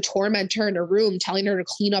coming to torment her in a room, telling her to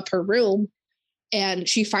clean up her room. And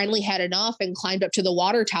she finally had enough and climbed up to the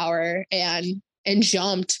water tower and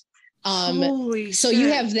jumped. Holy so shit.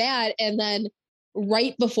 You have that. And then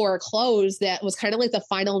right before it closed, that was kind of like the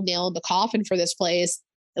final nail in the coffin for this place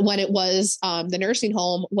when it was the nursing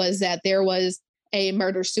home, was that there was a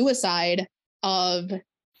murder-suicide of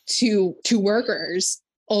two workers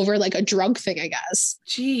over like a drug thing, I guess.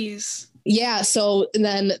 Jeez. Yeah. So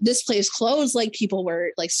then this place closed, like people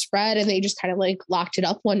were like spread, and they just kind of like locked it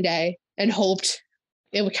up one day and hoped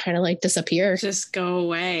it would kind of like disappear. Just go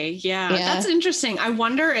away. Yeah. That's interesting. I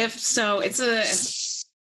wonder if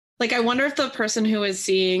I wonder if the person who was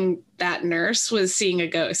seeing that nurse was seeing a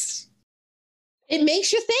ghost. It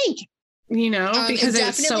makes you think, because it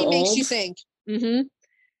definitely makes you think. Mm-hmm.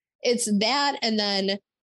 It's that. And then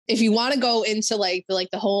if you want to go into like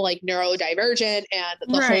the whole like neurodivergent and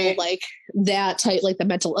the whole like that type, like the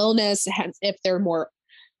mental illness, if they're more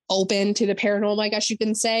open to the paranormal, I guess you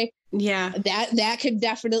can say. Yeah. That could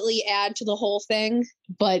definitely add to the whole thing.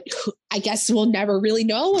 But I guess we'll never really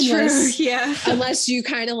know unless you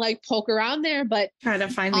kind of like poke around there. But try to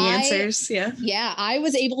find the answers. Yeah. Yeah. I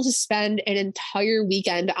was able to spend an entire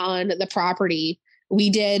weekend on the property. We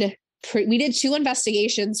did 2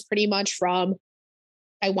 investigations pretty much from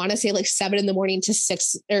I want to say like 7 in the morning to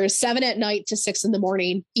 6 or 7 at night to 6 in the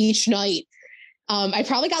morning each night. I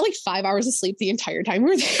probably got like 5 hours of sleep the entire time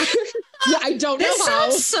we were there. I don't know This how.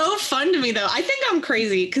 sounds so fun to me though. I think I'm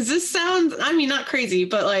crazy because this sounds, I mean, not crazy,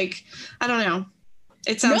 but like, I don't know.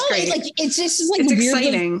 It sounds great. It's just like it's weird,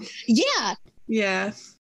 exciting. Like, yeah. Yeah.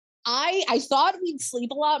 I thought we'd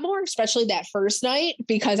sleep a lot more, especially that first night,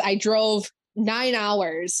 because I drove 9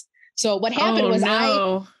 hours. So what happened was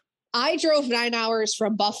I drove 9 hours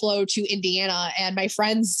from Buffalo to Indiana, and my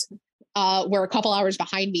friends were a couple hours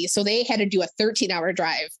behind me. So they had to do a 13-hour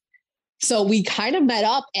drive. So we kind of met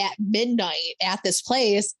up at midnight at this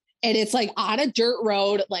place, and it's like on a dirt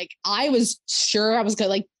road. Like I was sure I was gonna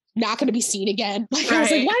like not gonna be seen again. Like I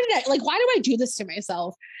was like, why do I do this to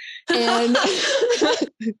myself? And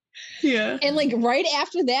yeah. And like right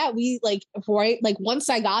after that, we like once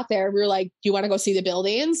I got there, we were like, do you want to go see the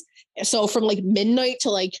buildings? So from like midnight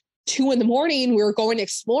to like 2 in the morning, we were going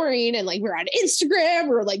exploring, and like we were on Instagram, we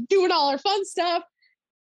were like doing all our fun stuff.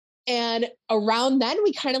 And around then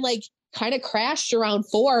we kind of crashed around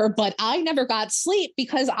 4, but I never got sleep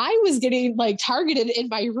because I was getting like targeted in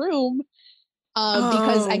my room.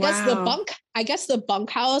 Because I guess the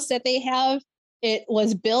bunkhouse that they have, it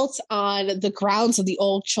was built on the grounds of the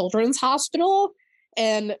old children's hospital.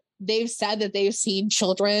 And they've said that they've seen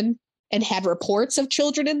children and had reports of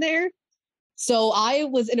children in there. So I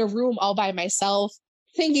was in a room all by myself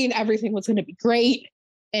thinking everything was going to be great.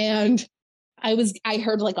 And I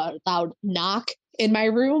heard like a loud knock in my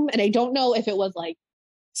room. And I don't know if it was like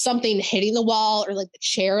something hitting the wall or like the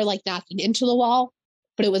chair, like knocking into the wall,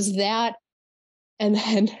 but it was that. And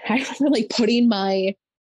then I remember like putting my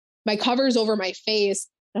covers over my face,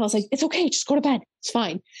 and I was like, it's okay, just go to bed. It's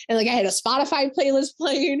fine. And like I had a Spotify playlist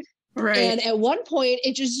playing. Right. And at one point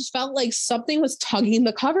it just felt like something was tugging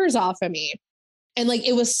the covers off of me. And like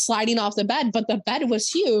it was sliding off the bed, but the bed was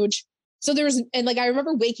huge. So I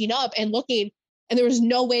remember waking up and looking, and there was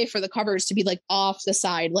no way for the covers to be like off the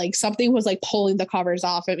side. Like something was like pulling the covers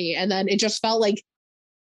off of me. And then it just felt like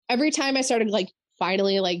every time I started like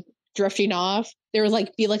finally like drifting off, there would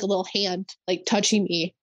like be like a little hand like touching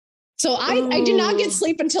me. So I did not get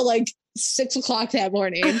sleep until like 6 o'clock that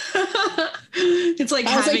morning. It's like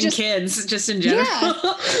having kids just in general. Yeah.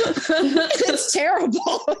 It's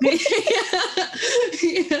terrible.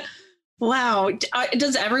 Yeah. Wow.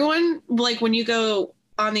 Does everyone, like when you go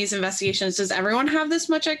on these investigations, does everyone have this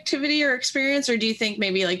much activity or experience? Or do you think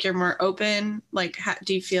maybe like you're more open? Like,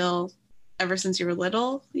 do you feel ever since you were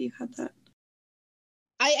little that you've had that?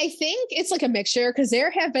 I think it's like a mixture, because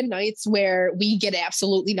there have been nights where we get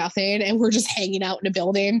absolutely nothing and we're just hanging out in a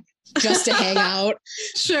building just to hang out.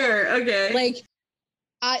 Sure. Okay.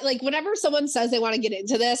 Like whenever someone says they want to get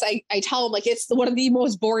into this, I tell them like it's one of the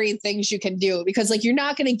most boring things you can do, because like you're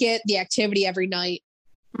not going to get the activity every night.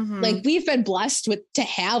 Mm-hmm. Like we've been blessed to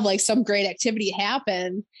have like some great activity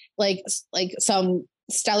happen, like some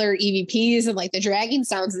stellar EVPs and like the dragging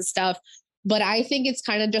sounds and stuff. But I think it's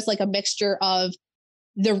kind of just like a mixture of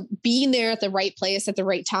the being there at the right place at the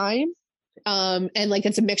right time. And like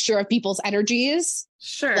it's a mixture of people's energies.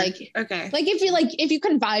 Sure. Like okay. Like if you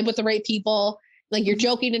can vibe with the right people, like you're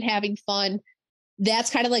joking and having fun, that's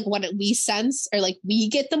kind of like what we sense, or like we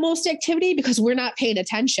get the most activity, because we're not paying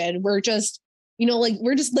attention. We're just, like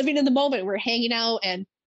we're just living in the moment. We're hanging out and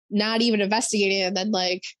not even investigating. And then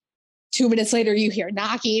like 2 minutes later, you hear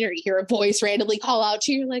knocking or you hear a voice randomly call out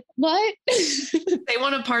to you. Like, what? They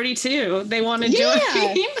want to party too. They want to join.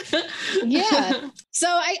 Yeah. So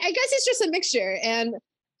I guess it's just a mixture. And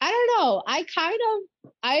I don't know.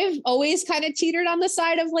 I've always kind of teetered on the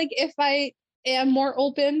side of like, if I am more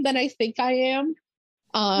open than I think I am.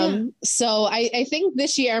 So I think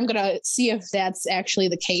this year I'm going to see if that's actually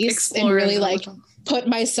the case. And really like put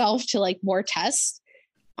myself to like more tests.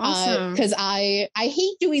 Awesome. Because I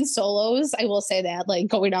hate doing solos. I will say that, like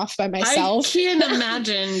going off by myself. I can't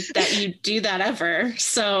imagine that you do that ever.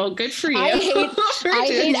 So good for you. I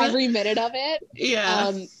hate every minute of it.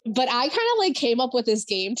 Yeah. But I kind of like came up with this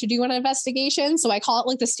game to do an investigation. So I call it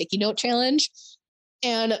like the sticky note challenge.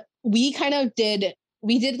 And we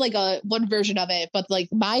did like one version of it, but like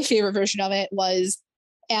my favorite version of it was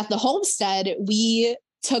at the homestead. We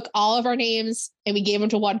took all of our names and we gave them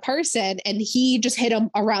to one person, and he just hit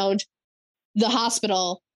them around the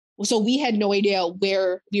hospital. So we had no idea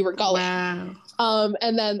where we were going. Wow.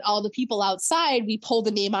 And then all the people outside, we pulled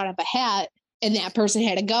the name out of a hat, and that person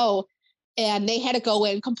had to go, and they had to go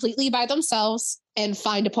in completely by themselves and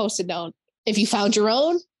find a Post-it note. If you found your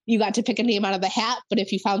own, you got to pick a name out of the hat, but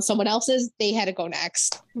if you found someone else's, they had to go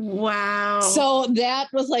next. Wow. So that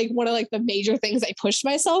was like one of like the major things I pushed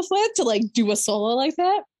myself with, to like do a solo like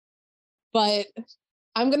that. But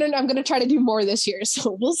I'm gonna try to do more this year.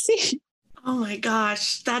 So we'll see. Oh my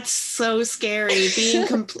gosh, that's so scary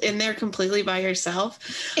being in there completely by yourself.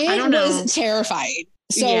 I don't know. It was terrifying.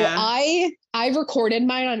 So Yeah. I recorded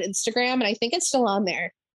mine on Instagram and I think it's still on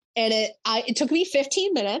there. And it took me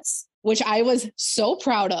 15 minutes, which I was so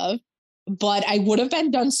proud of, but I would have been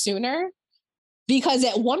done sooner because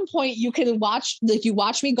at one point you watch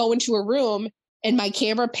me go into a room and my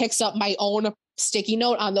camera picks up my own sticky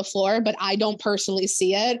note on the floor, but I don't personally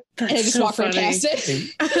see it. That's and I just so walk right funny. past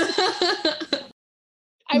it.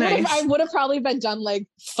 Nice. I would have probably been done like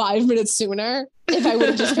 5 minutes sooner if I would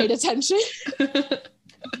have just paid attention.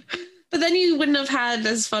 But then you wouldn't have had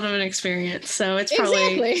as fun of an experience. So it's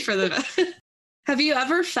probably Exactly. for the best. Have you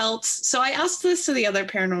ever felt, so I asked this to the other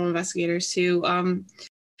paranormal investigators too.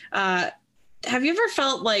 Have you ever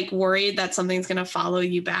felt like worried that something's going to follow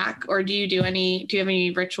you back? Or do you have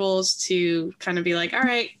any rituals to kind of be like, all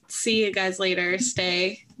right, see you guys later,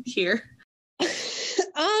 stay here?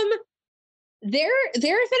 There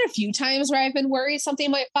have been a few times where I've been worried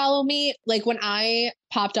something might follow me. Like when I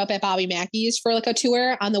popped up at Bobby Mackey's for like a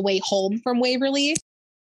tour on the way home from Waverly,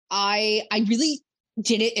 I really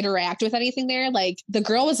didn't interact with anything there. Like the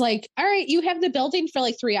girl was like, all right, you have the building for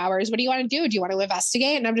like 3 hours. What do you want to do? Do you want to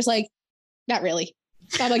investigate? And I'm just like, not really.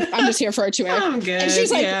 I'm like, I'm just here for a tour. I'm good. And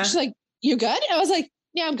she's like, you good? And I was like,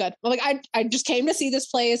 yeah, I'm good. I'm like, I just came to see this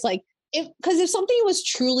place. Like because if something was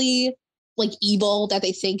truly like evil that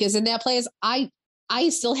they think is in that place, I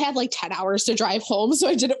still had like 10 hours to drive home. So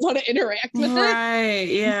I didn't want to interact with it. Right.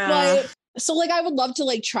 Yeah. But so like, I would love to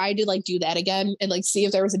like try to like do that again and like see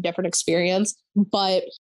if there was a different experience. But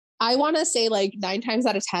I want to say like 9 times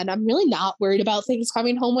out of 10, I'm really not worried about things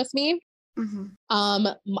coming home with me. Mm-hmm.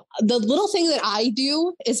 The little thing that I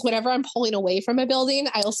do is whenever I'm pulling away from a building,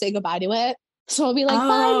 I'll say goodbye to it. So I'll be like,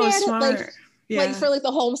 bye, man. Smart. Like for like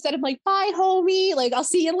the homestead, I'm like, bye, homie. Like, I'll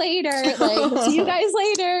see you later. Like, see you guys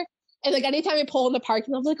later. And like anytime I pull in the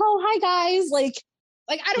parking lot, I'm like, oh, hi guys. Like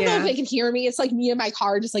I don't know if they can hear me. It's like me in my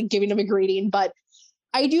car just like giving them a greeting. But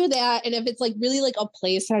I do that. And if it's like really like a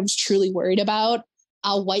place that I'm truly worried about,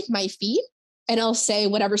 I'll wipe my feet and I'll say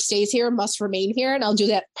whatever stays here must remain here. And I'll do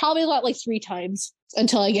that probably about like 3 times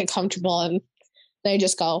until I get comfortable and then I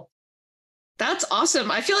just go. That's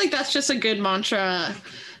awesome. I feel like that's just a good mantra,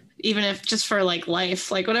 even if just for like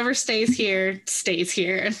life, like whatever stays here stays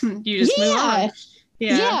here and you just move on.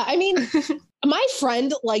 Yeah. I mean, my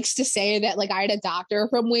friend likes to say that like I had a doctor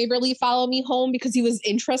from Waverly follow me home because he was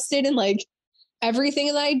interested in like everything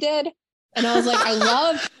that I did. And I was like, I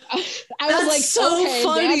was like, so okay,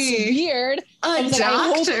 funny. that's weird. A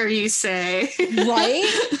doctor, you say. Right?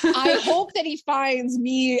 I hope that he finds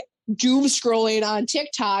me doom scrolling on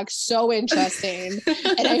TikTok so interesting.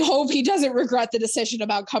 And I hope he doesn't regret the decision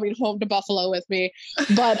about coming home to Buffalo with me.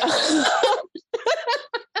 But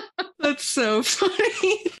that's so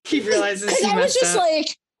funny. He realizes he I was just up.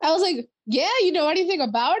 like, I was like, yeah, you know anything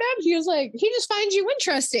about him? He was like, he just finds you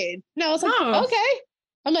interesting. And I was like, okay.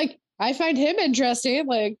 I'm like, I find him interesting.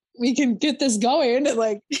 Like, we can get this going. And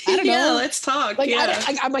like, I don't know. Yeah, let's talk. Like, yeah.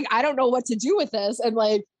 I'm like, I don't know what to do with this. And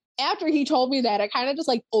like, after he told me that, I kind of just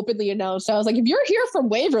like openly announced. So I was like, if you're here from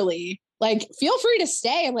Waverly, like, feel free to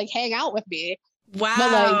stay and like hang out with me.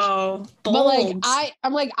 Wow. But like,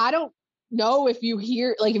 I'm like, I don't know if you're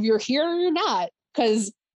here or you're not,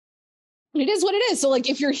 because it is what it is. So like,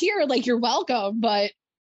 if you're here, like, you're welcome. But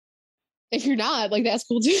if you're not, like, that's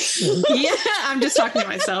cool too. Yeah, I'm just talking to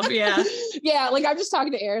myself. Yeah. Yeah, like I'm just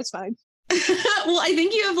talking to air. It's fine. Well, I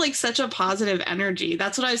think you have like such a positive energy.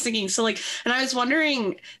 That's what I was thinking. So like, and I was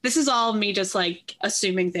wondering, this is all me just like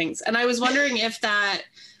assuming things. And I was wondering if that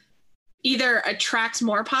either attracts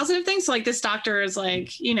more positive things. So like this doctor is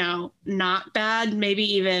like, you know, not bad, maybe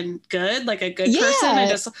even good, like a good person. And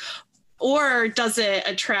just, or does it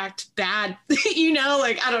attract bad? You know,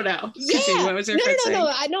 like, I don't know. Yeah. What was your No.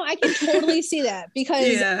 I can totally see that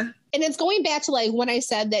because, and it's going back to like when I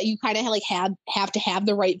said that you kind of like have to have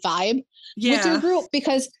the right vibe with your group,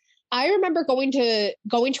 because I remember going to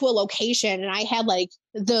a location and I had like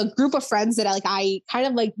the group of friends that I kind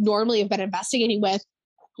of like normally have been investigating with.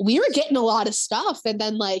 We were getting a lot of stuff, and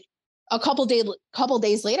then like a couple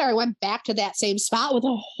days later, I went back to that same spot with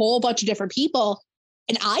a whole bunch of different people.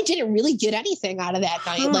 And I didn't really get anything out of that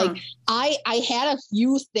night. Like I had a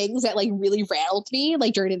few things that like really rattled me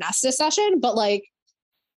like during an Estes session, but like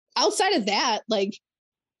outside of that, like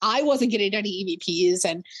I wasn't getting any EVPs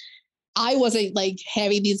and I wasn't like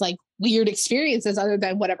having these like weird experiences other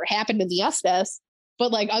than whatever happened in the Estes.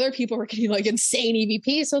 But like other people were getting like insane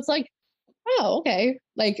EVPs. So it's like, oh, okay.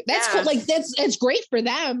 Like that's cool. Like it's great for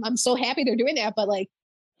them. I'm so happy they're doing that. But like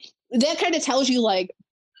that kind of tells you like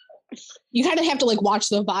you kind of have to like watch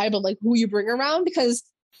the vibe of like who you bring around, because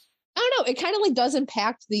I don't know, it kind of like does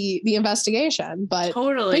impact the investigation, but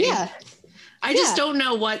Totally. but yeah. I just don't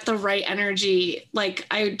know what the right energy, like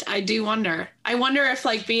I do wonder. I wonder if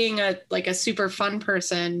like being a super fun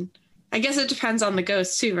person, I guess it depends on the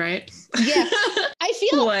ghost too, right? Yeah. I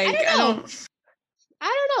feel like I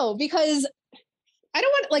don't know, because I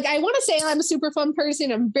don't want, like, I want to say I'm a super fun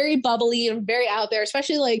person. I'm very bubbly. I'm very out there,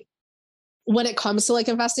 especially like when it comes to like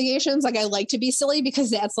investigations. Like I like to be silly because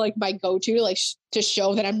that's like my go-to, like to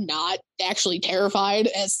show that I'm not actually terrified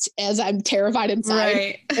as I'm terrified inside,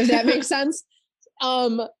 right. if that makes sense.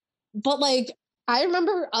 But like, I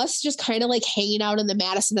remember us just kind of like hanging out in the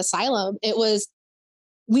Madison Asylum.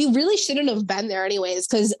 We really shouldn't have been there anyways,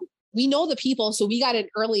 because we know the people. So we got in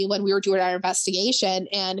early when we were doing our investigation,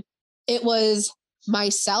 and it was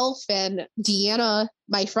myself and Deanna,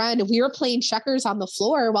 my friend. We were playing checkers on the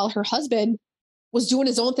floor while her husband was doing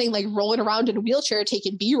his own thing, like rolling around in a wheelchair,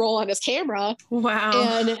 taking B-roll on his camera.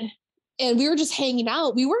 Wow. And we were just hanging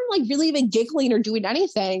out. We weren't like really even giggling or doing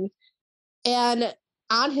anything. And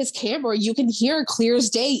on his camera, you can hear clear as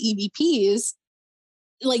day EVPs,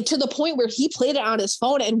 like to the point where he played it on his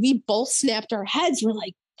phone and we both snapped our heads. We're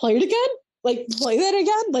like, play it again? Like, play that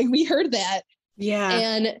again? Like, we heard that. Yeah.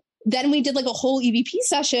 And then we did like a whole EVP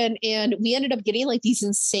session, and we ended up getting like these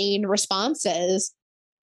insane responses.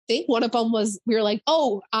 I think one of them was, we were like,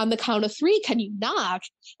 oh, on the count of 3, can you knock?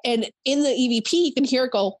 And in the EVP, you can hear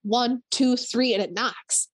it go 1, 2, 3, and it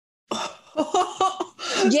knocks.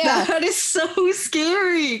 Yeah, that is so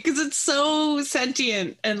scary because it's so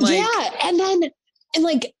sentient and like, yeah. And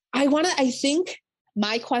like, I think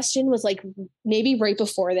my question was like maybe right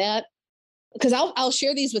before that, because I'll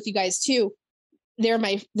share these with you guys too.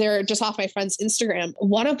 They're just off my friend's Instagram.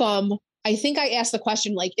 One of them, I think I asked the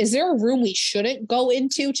question, like, is there a room we shouldn't go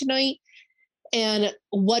into tonight? And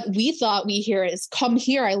what we thought we hear is, come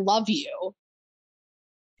here, I love you.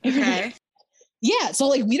 Okay. Yeah. So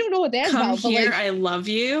like, we don't know what that's come about. Here, but like, I love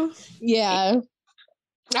you. Yeah.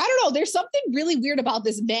 I don't know. There's something really weird about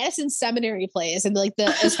this Madison Seminary place, and like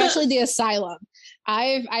especially the asylum.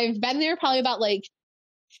 I've been there probably about like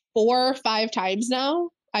 4 or 5 times now.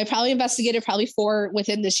 I probably investigated 4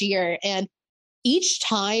 within this year, and each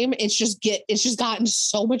time it's just gotten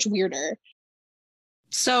so much weirder.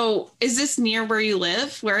 So is this near where you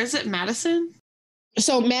live? Where is it? Madison?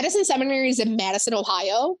 So Madison Seminary is in Madison,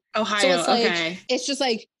 Ohio. So it's like, okay. It's just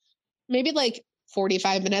like maybe like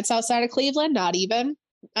 45 minutes outside of Cleveland, not even.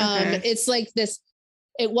 Okay. It's like this,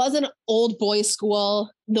 it was an old boys school.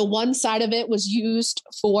 The one side of it was used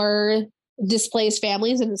for displaced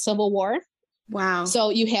families in the Civil War. Wow.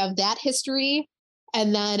 So you have that history.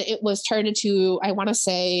 And then it was turned into, I want to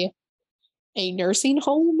say, a nursing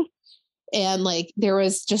home. And like there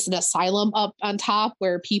was just an asylum up on top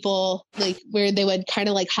where people like where they would kind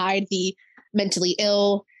of like hide the mentally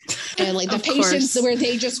ill and like the patients where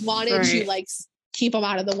they just wanted to like keep them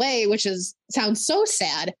out of the way, which sounds so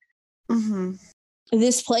sad. Mm-hmm.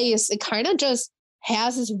 This place, it kind of just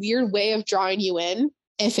has this weird way of drawing you in.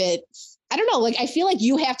 I don't know, like I feel like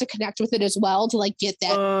you have to connect with it as well to like get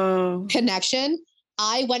that connection.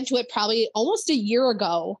 I went to it probably almost a year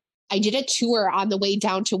ago. I did a tour on the way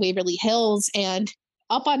down to Waverly Hills, and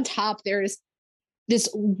up on top, there's this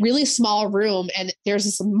really small room, and there's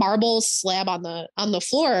this marble slab on the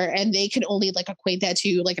floor, and they can only like equate that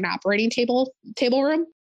to like an operating table room.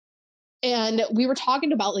 And we were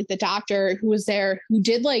talking about like the doctor who was there, who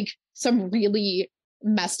did like some really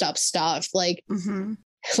messed up stuff. Like,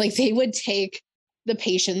 like they would take the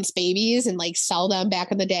patient's babies and like sell them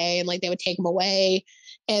back in the day, and like they would take them away,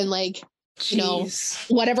 and like, you know,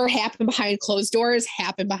 whatever happened behind closed doors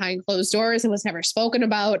and was never spoken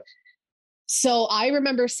about. So I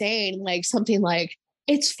remember saying like something like,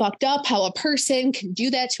 it's fucked up how a person can do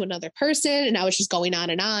that to another person. And I was just going on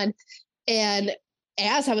and on. And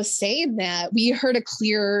as I was saying that, we heard a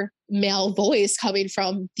clear male voice coming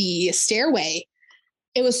from the stairway.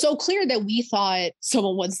 It was so clear that we thought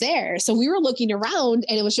someone was there. So we were looking around,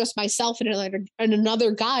 and it was just myself and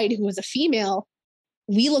another guide who was a female.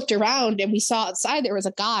 We looked around and we saw outside there was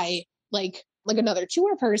a guy, like another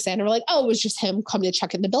tour person. And we're like, oh, it was just him coming to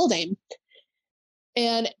check in the building.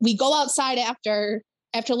 And we go outside after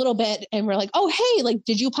a little bit, and we're like, oh, hey, like,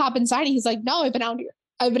 did you pop inside? And he's like, no, I've been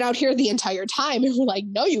out here the entire time. And we're like,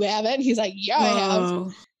 no, you haven't. He's like, yeah, I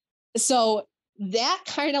have. So that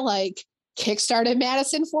kind of like kickstarted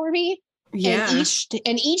Madison for me. Yeah.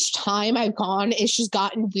 And each time I've gone, it's just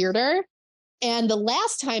gotten weirder. And the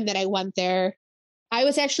last time that I went there, I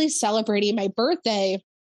was actually celebrating my birthday.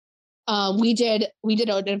 We did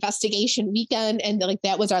an investigation weekend, and like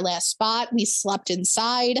that was our last spot. We slept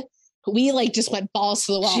inside. We like just went balls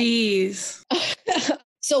to the wall. Jeez.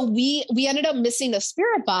 So we ended up missing the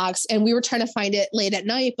spirit box, and we were trying to find it late at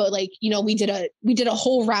night, but like, you know, we did a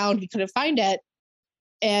whole round. We couldn't find it.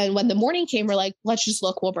 And when the morning came, we're like, let's just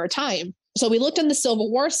look one more time. So we looked on the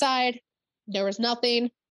Civil War side. There was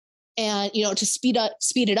nothing. And, you know, to speed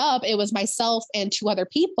it up, it was myself and 2 other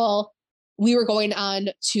people. We were going on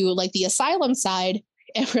to like the asylum side,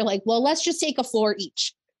 and we're like, well, let's just take a floor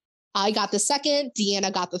each. I got the second,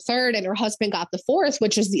 Deanna got the third, and her husband got the fourth,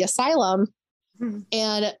 which is the asylum.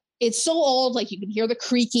 And it's so old, like you can hear the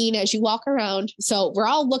creaking as you walk around. So we're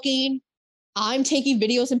all looking. I'm taking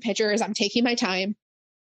videos and pictures. I'm taking my time.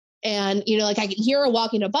 And, you know, like I can hear her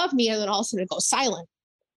walking above me, and then all of a sudden it goes silent.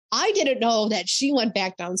 I didn't know that she went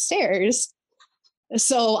back downstairs.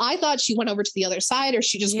 So I thought she went over to the other side, or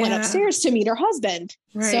she just went upstairs to meet her husband.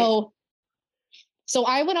 Right. So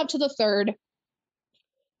I went up to the third.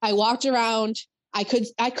 I walked around. I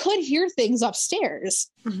could hear things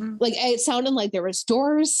upstairs. Like it sounded like there was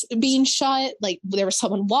doors being shut, like there was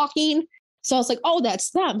someone walking. So I was like, oh,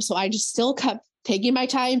 that's them. So I just still kept taking my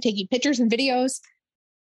time, taking pictures and videos.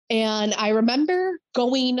 And I remember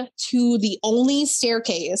going to the only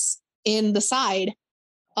staircase in the side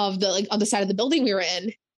of the, like on the side of the building we were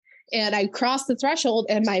in. And I crossed the threshold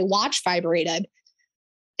and my watch vibrated.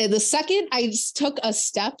 And the second I just took a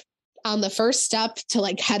step on the first step to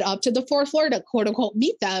like head up to the 4th floor to quote unquote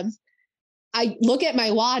meet them, I look at my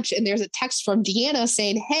watch and there's a text from Deanna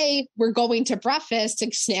saying, hey, we're going to breakfast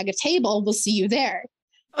to snag a table. We'll see you there.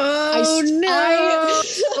 Oh, no.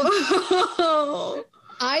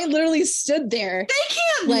 I literally stood there. They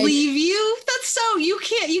can't leave you. That's so, you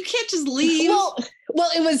can't just leave. Well,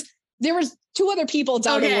 there was 2 other people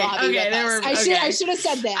down in the lobby with us. I should have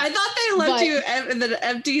said that. I thought they left you in the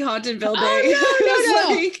empty haunted building. Oh,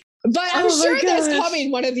 no. Like, but I'm sure that's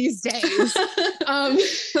coming one of these days.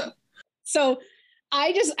 So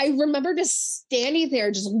I remember just standing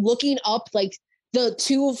there, just looking up like the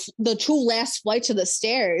two last flights of the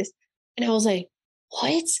stairs. And I was like,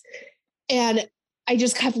 what? And I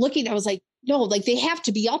just kept looking. I was like, no, like they have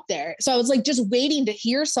to be up there. So I was like, just waiting to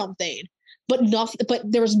hear something, but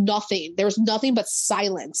there was nothing. There was nothing but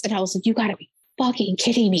silence. And I was like, you gotta be fucking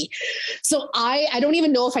kidding me. So I don't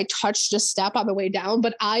even know if I touched a step on the way down,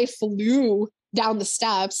 but I flew down the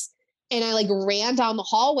steps and I like ran down the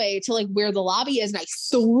hallway to like where the lobby is. And I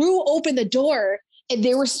threw open the door and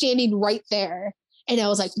they were standing right there. And I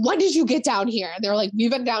was like, when did you get down here? And they were like,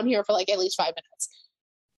 we've been down here for like at least 5 minutes.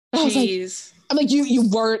 I was like, I'm like, you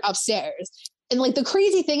weren't upstairs. And like the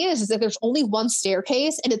crazy thing is that there's only one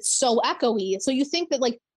staircase and it's so echoey. So you think that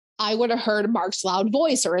like I would have heard Mark's loud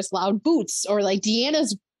voice or his loud boots or like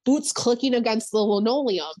Deanna's boots clicking against the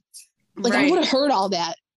linoleum. Like I would have heard all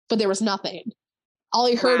that, but there was nothing. All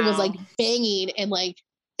I heard was like banging and like,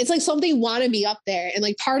 it's like something wanted me up there. And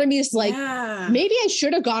like part of me is like, maybe I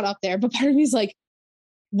should have gone up there. But part of me is like,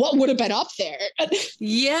 what would have been up there?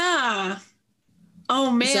 Yeah. Oh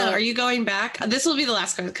man, are you going back? This will be the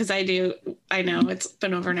last question because I know it's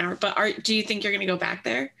been over an hour, but do you think you're going to go back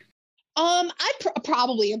there? I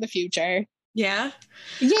probably in the future. Yeah.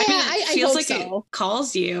 Yeah. I feels like so. It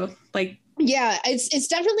calls you like, yeah, it's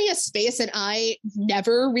definitely a space that I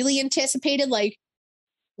never really anticipated, like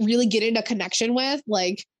really getting a connection with.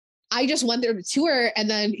 Like I just went there to tour and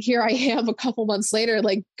then here I am a couple months later,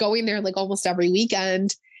 like going there like almost every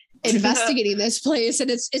weekend, investigating this place.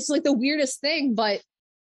 And it's like the weirdest thing, but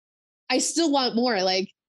I still want more.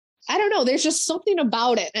 Like, I don't know. There's just something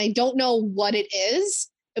about it. And I don't know what it is,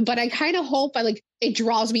 but I kind of hope it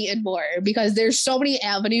draws me in more because there's so many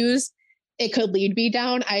avenues it could lead me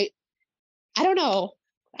down. I don't know.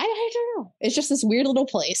 I don't know. It's just this weird little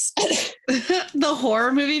place. The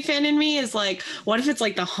horror movie fan in me is like, what if it's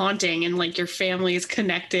like The Haunting and like your family is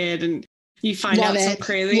connected and you find out some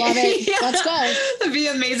crazy. Love it. Yeah. Let's go. That'd be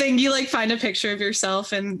amazing. You like find a picture of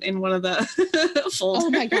yourself in one of the folders. Oh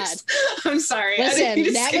my God. I'm sorry.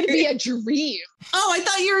 Listen, that would be a dream. Oh, I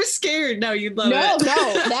thought you were scared. No, you'd love it. No,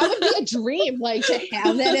 that would be a dream. Like to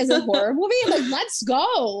have that as a horror movie. Like, let's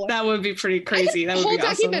go. That would be pretty crazy. That would be awesome. Whole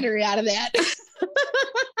documentary out of that.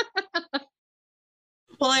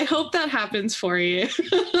 Well, I hope that happens for you.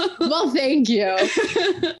 Well, thank you.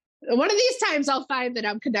 One of these times I'll find that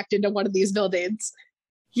I'm connected to one of these buildings.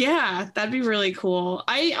 Yeah, that'd be really cool.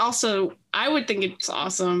 I would think it's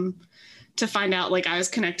awesome to find out like I was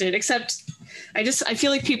connected, except I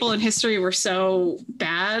feel like people in history were so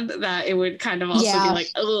bad that it would kind of also be like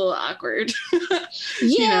a little awkward.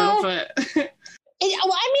 Yeah. But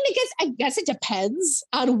Well, I mean, I guess it depends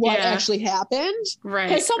on what Yeah. actually happened. Right.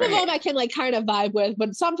 Because some of them I can like kind of vibe with,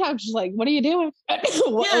 but sometimes just like, what are you doing? We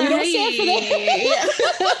don't stand for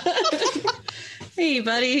that. Yeah. Hey,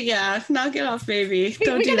 buddy. Yeah. Knock it off, baby.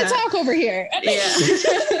 Don't we do gotta that. talk over here. Yeah.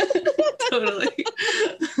 Totally.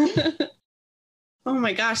 Oh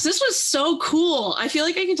my gosh, this was so cool. I feel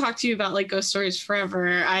like I can talk to you about like ghost stories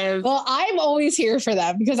forever. Well, I'm always here for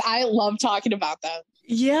them because I love talking about them.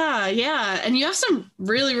 Yeah. And you have some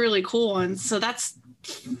really, really cool ones. So that's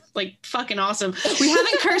like fucking awesome. We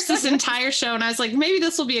haven't cursed this entire show, and I was like, maybe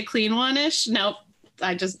this will be a clean one-ish. Nope.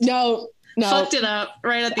 I just No. fucked it up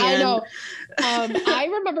right at the I end. know. I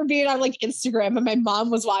remember being on like Instagram and my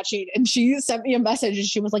mom was watching and she sent me a message and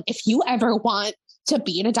she was like, if you ever want to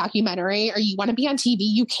be in a documentary or you want to be on TV,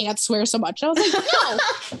 you can't swear so much. And I was like,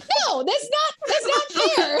 no, that's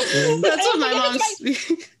not fair. That's what And my I'm like,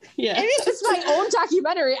 mom's. Yeah. And it's my own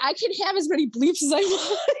documentary. I can have as many bleeps as I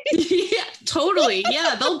want. Yeah, totally.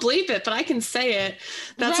 Yeah, they'll bleep it, but I can say it.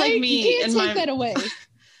 That's Right? like me. You can't take that away.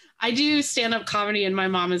 I do stand-up comedy, and my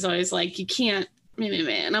mom is always like, you can't,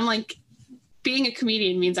 and I'm like, being a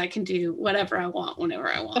comedian means I can do whatever I want,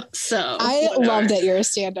 whenever I want. So I love that you're a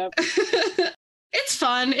stand-up. It's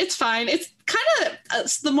fun. It's fine. It's kind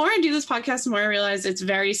of, the more I do this podcast, the more I realize it's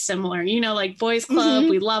very similar. You know, like Boys Club,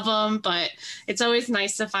 we love them, but it's always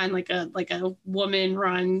nice to find like a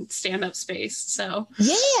woman-run stand-up space. So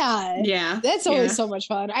yeah, that's always so much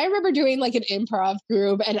fun. I remember doing like an improv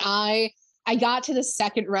group, and I got to the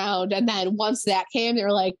second round, and then once that came, they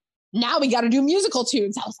were like, now we got to do musical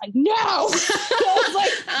tunes. I was like, no. I was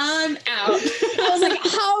like, I'm out. I was like,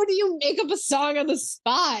 how do you make up a song on the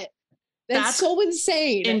spot? That's so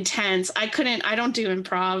insane. Intense. I don't do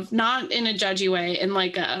improv, not in a judgy way, in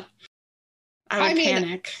like I would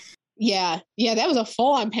panic. Yeah, that was a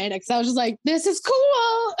full-on panic. So I was just like, this is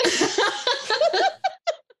cool.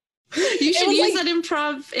 You should use that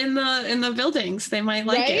improv in the buildings. They might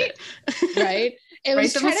like it. Right. It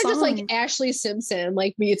was kind of just like Ashley Simpson,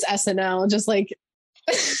 like meets SNL, just like.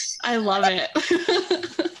 I love it.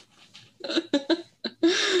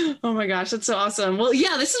 Oh my gosh, that's so awesome. Well,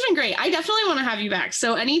 yeah, this has been great. I definitely want to have you back.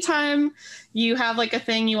 So anytime you have like a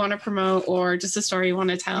thing you want to promote or just a story you want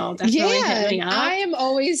to tell, definitely hit me up. I am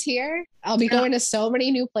always here. I'll be going to so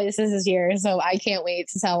many new places this year, so I can't wait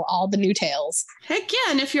to tell all the new tales. Heck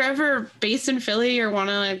yeah. And if you're ever based in Philly or want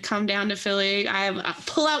to come down to Philly, I have a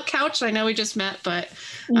pull-out couch. I know we just met, but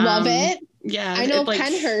love it. Yeah, I know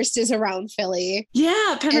Pennhurst is around Philly.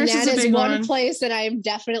 Yeah, Pennhurst is a big one place that I'm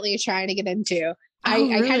definitely trying to get into.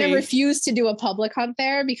 Really? I kind of refuse to do a public hunt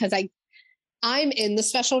there because I'm in the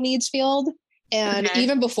special needs field. And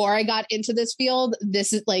even before I got into this field,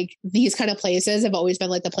 this is like, these kind of places have always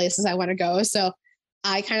been like the places I want to go. So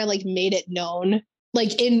I kind of like made it known,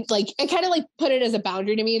 like I kind of like put it as a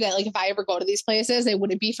boundary to me that like, if I ever go to these places, they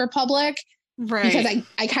wouldn't be for public. Right. Because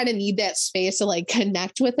I kind of need that space to like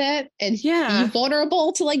connect with it and be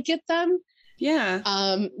vulnerable to like get them. Yeah.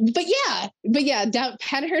 But yeah,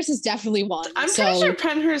 Pennhurst is definitely one. I'm pretty sure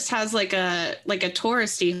Pennhurst has like a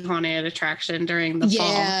touristy haunted attraction during the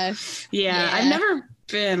fall. Yeah. I've never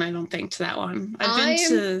been, I don't think, to that one. I've been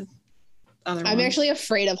to other ones. I'm actually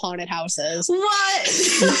afraid of haunted houses.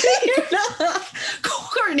 What? You're not.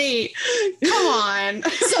 Courtney, come on.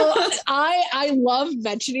 So I love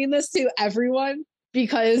mentioning this to everyone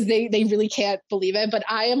because they really can't believe it, but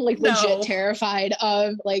I am like legit terrified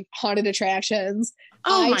of like haunted attractions.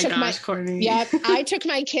 Oh my gosh, Courtney. Yeah, I took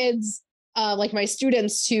my kids, like my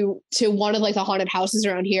students to one of like the haunted houses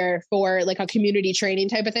around here for like a community training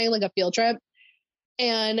type of thing, like a field trip.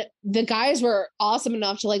 And the guys were awesome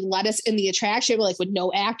enough to like let us in the attraction, like with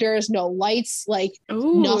no actors, no lights, like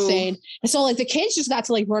nothing. And so like the kids just got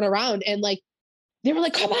to like run around and like they were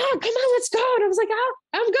like, come on, let's go. And I was like,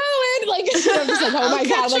 I'm going. Like, I'm just like, oh my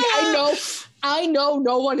God. Like, I know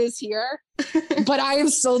no one is here, but I am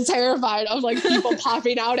still terrified of like people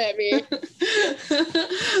popping out at me.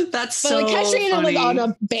 That's so like catching it funny. like on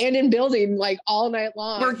an abandoned building like all night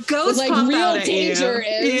long. Where ghosts like pop real out at danger you.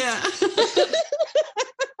 is. Yeah.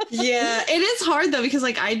 Yeah, it is hard though, because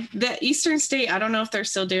like the Eastern State, I don't know if they're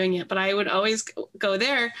still doing it, but I would always go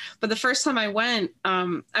there. But the first time I went,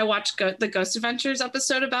 I watched the Ghost Adventures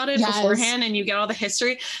episode about it beforehand, and you get all the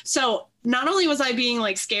history. So not only was I being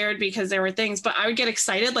like scared because there were things, but I would get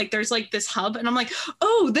excited. Like there's like this hub and I'm like,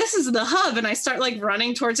 oh, this is the hub. And I start like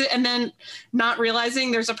running towards it and then not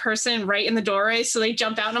realizing there's a person right in the doorway. So they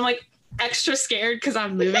jump out and I'm like extra scared because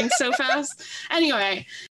I'm moving so fast. Anyway,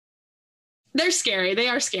 they're scary. They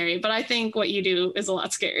are scary. But I think what you do is a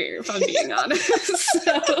lot scarier, if I'm being honest.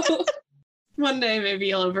 So One day maybe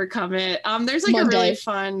you'll overcome it. There's like One a really day.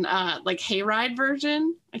 fun like hayride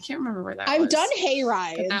version. I can't remember where that I've was. done hay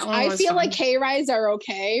rides. That one I was feel fun. like hay rides are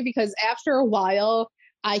okay because after a while,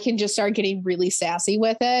 I can just start getting really sassy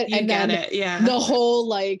with it. You and get then it, yeah. the whole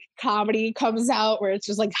like comedy comes out where it's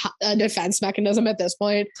just like a defense mechanism at this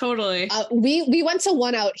point. Totally. We went to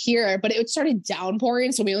one out here, but it started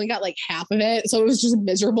downpouring, so we only got like half of it. So it was just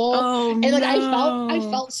miserable. Oh, and like no. I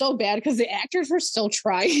felt so bad because the actors were still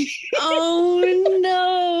trying. Oh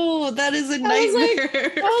no, that is a nightmare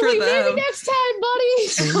for Maybe them. next time, buddy.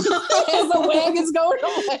 As the wagon's going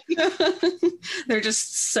away. They're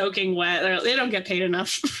just soaking wet. They don't get paid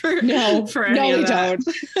enough for any they of that.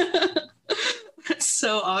 don't. That's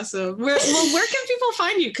so awesome. Where can people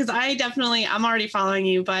find you? Because I'm already following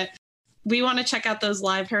you, but we want to check out those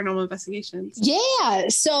live paranormal investigations. Yeah.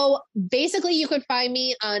 So basically, you could find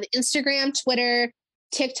me on Instagram, Twitter,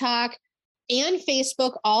 TikTok, and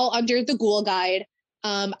Facebook, all under the Ghoul Guide.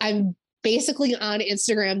 I'm basically on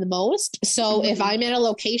Instagram the most. So if I'm at a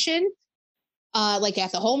location, like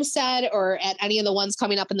at the homestead or at any of the ones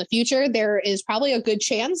coming up in the future, there is probably a good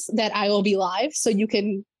chance that I will be live. So you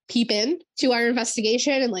can peep in to our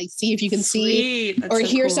investigation and like see if you can see That's or so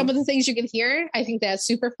hear cool. some of the things you can hear. I think that's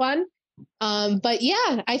super fun. But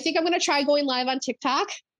yeah, I think I'm going to try going live on TikTok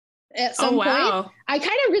at some point. I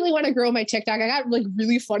kind of really want to grow my TikTok. I got like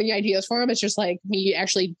really funny ideas for them. It's just like me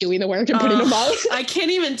actually doing the work and putting them out. I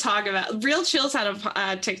can't even talk about Real Chills had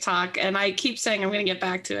a TikTok, and I keep saying I'm going to get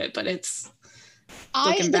back to it, but it's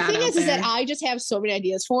The thing is that I just have so many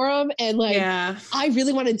ideas for them, and like I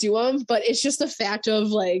really want to do them, but it's just the fact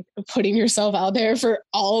of like putting yourself out there for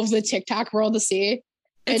all of the TikTok world to see.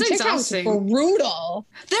 It's and exhausting. Brutal.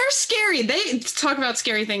 They're scary. They talk about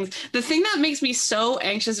scary things. The thing that makes me so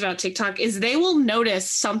anxious about TikTok is they will notice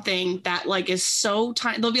something that like is so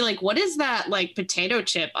tiny. They'll be like, what is that like potato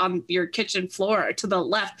chip on your kitchen floor to the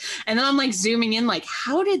left? And then I'm like zooming in like,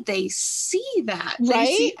 how did they see that? Right?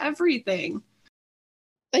 They see everything.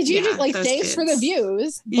 Like you just like thanks for the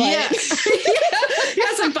views. But... Yes.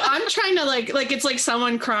 Yes, I'm trying to like it's like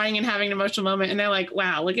someone crying and having an emotional moment, and they're like,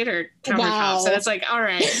 "Wow, look at her countertops," and it's like, "All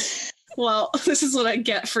right, well, this is what I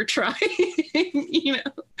get for trying." You know,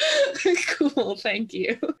 cool, thank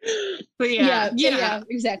you. But yeah,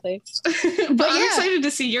 exactly. But I'm excited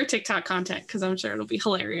to see your TikTok content because I'm sure it'll be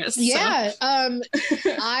hilarious. Yeah, so.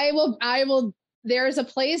 I will. There's a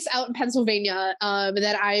place out in Pennsylvania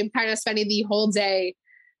that I'm kind of spending the whole day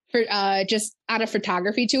for just on a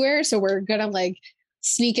photography tour. So we're gonna like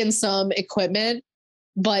sneak in some equipment,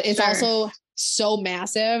 but it's also so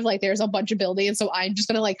massive. Like there's a bunch of buildings, so I'm just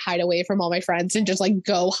gonna like hide away from all my friends and just like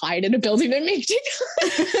go hide in a building and make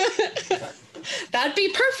TikTok. That'd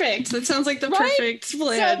be perfect. That sounds like the perfect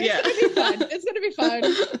plan. So yeah, it's gonna be fun. It's gonna be fun.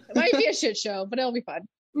 It might be a shit show, but it'll be fun.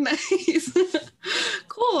 Nice.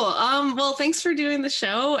 Cool. Well, thanks for doing the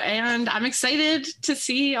show, and I'm excited to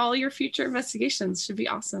see all your future investigations. Should be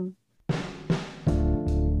awesome.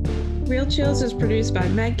 Real Chills is produced by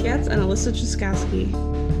Meg Getz and Alyssa Truskowski.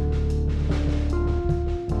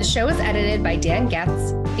 The show is edited by Dan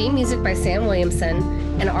Getz, theme music by Sam Williamson,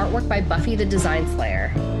 and artwork by Buffy the Design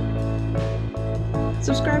Slayer.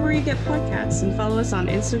 Subscribe where you get podcasts and follow us on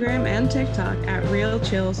Instagram and TikTok at Real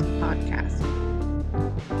Chills Podcast.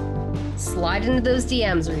 Slide into those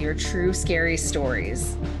DMs with your true scary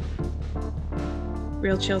stories.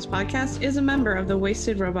 Real Chills Podcast is a member of the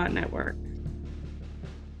Wasted Robot Network.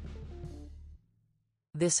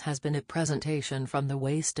 This has been a presentation from the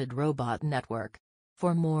Wasted Robot Network.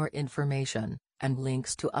 For more information and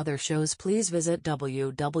links to other shows, please visit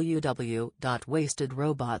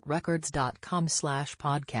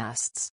www.wastedrobotrecords.com/podcasts.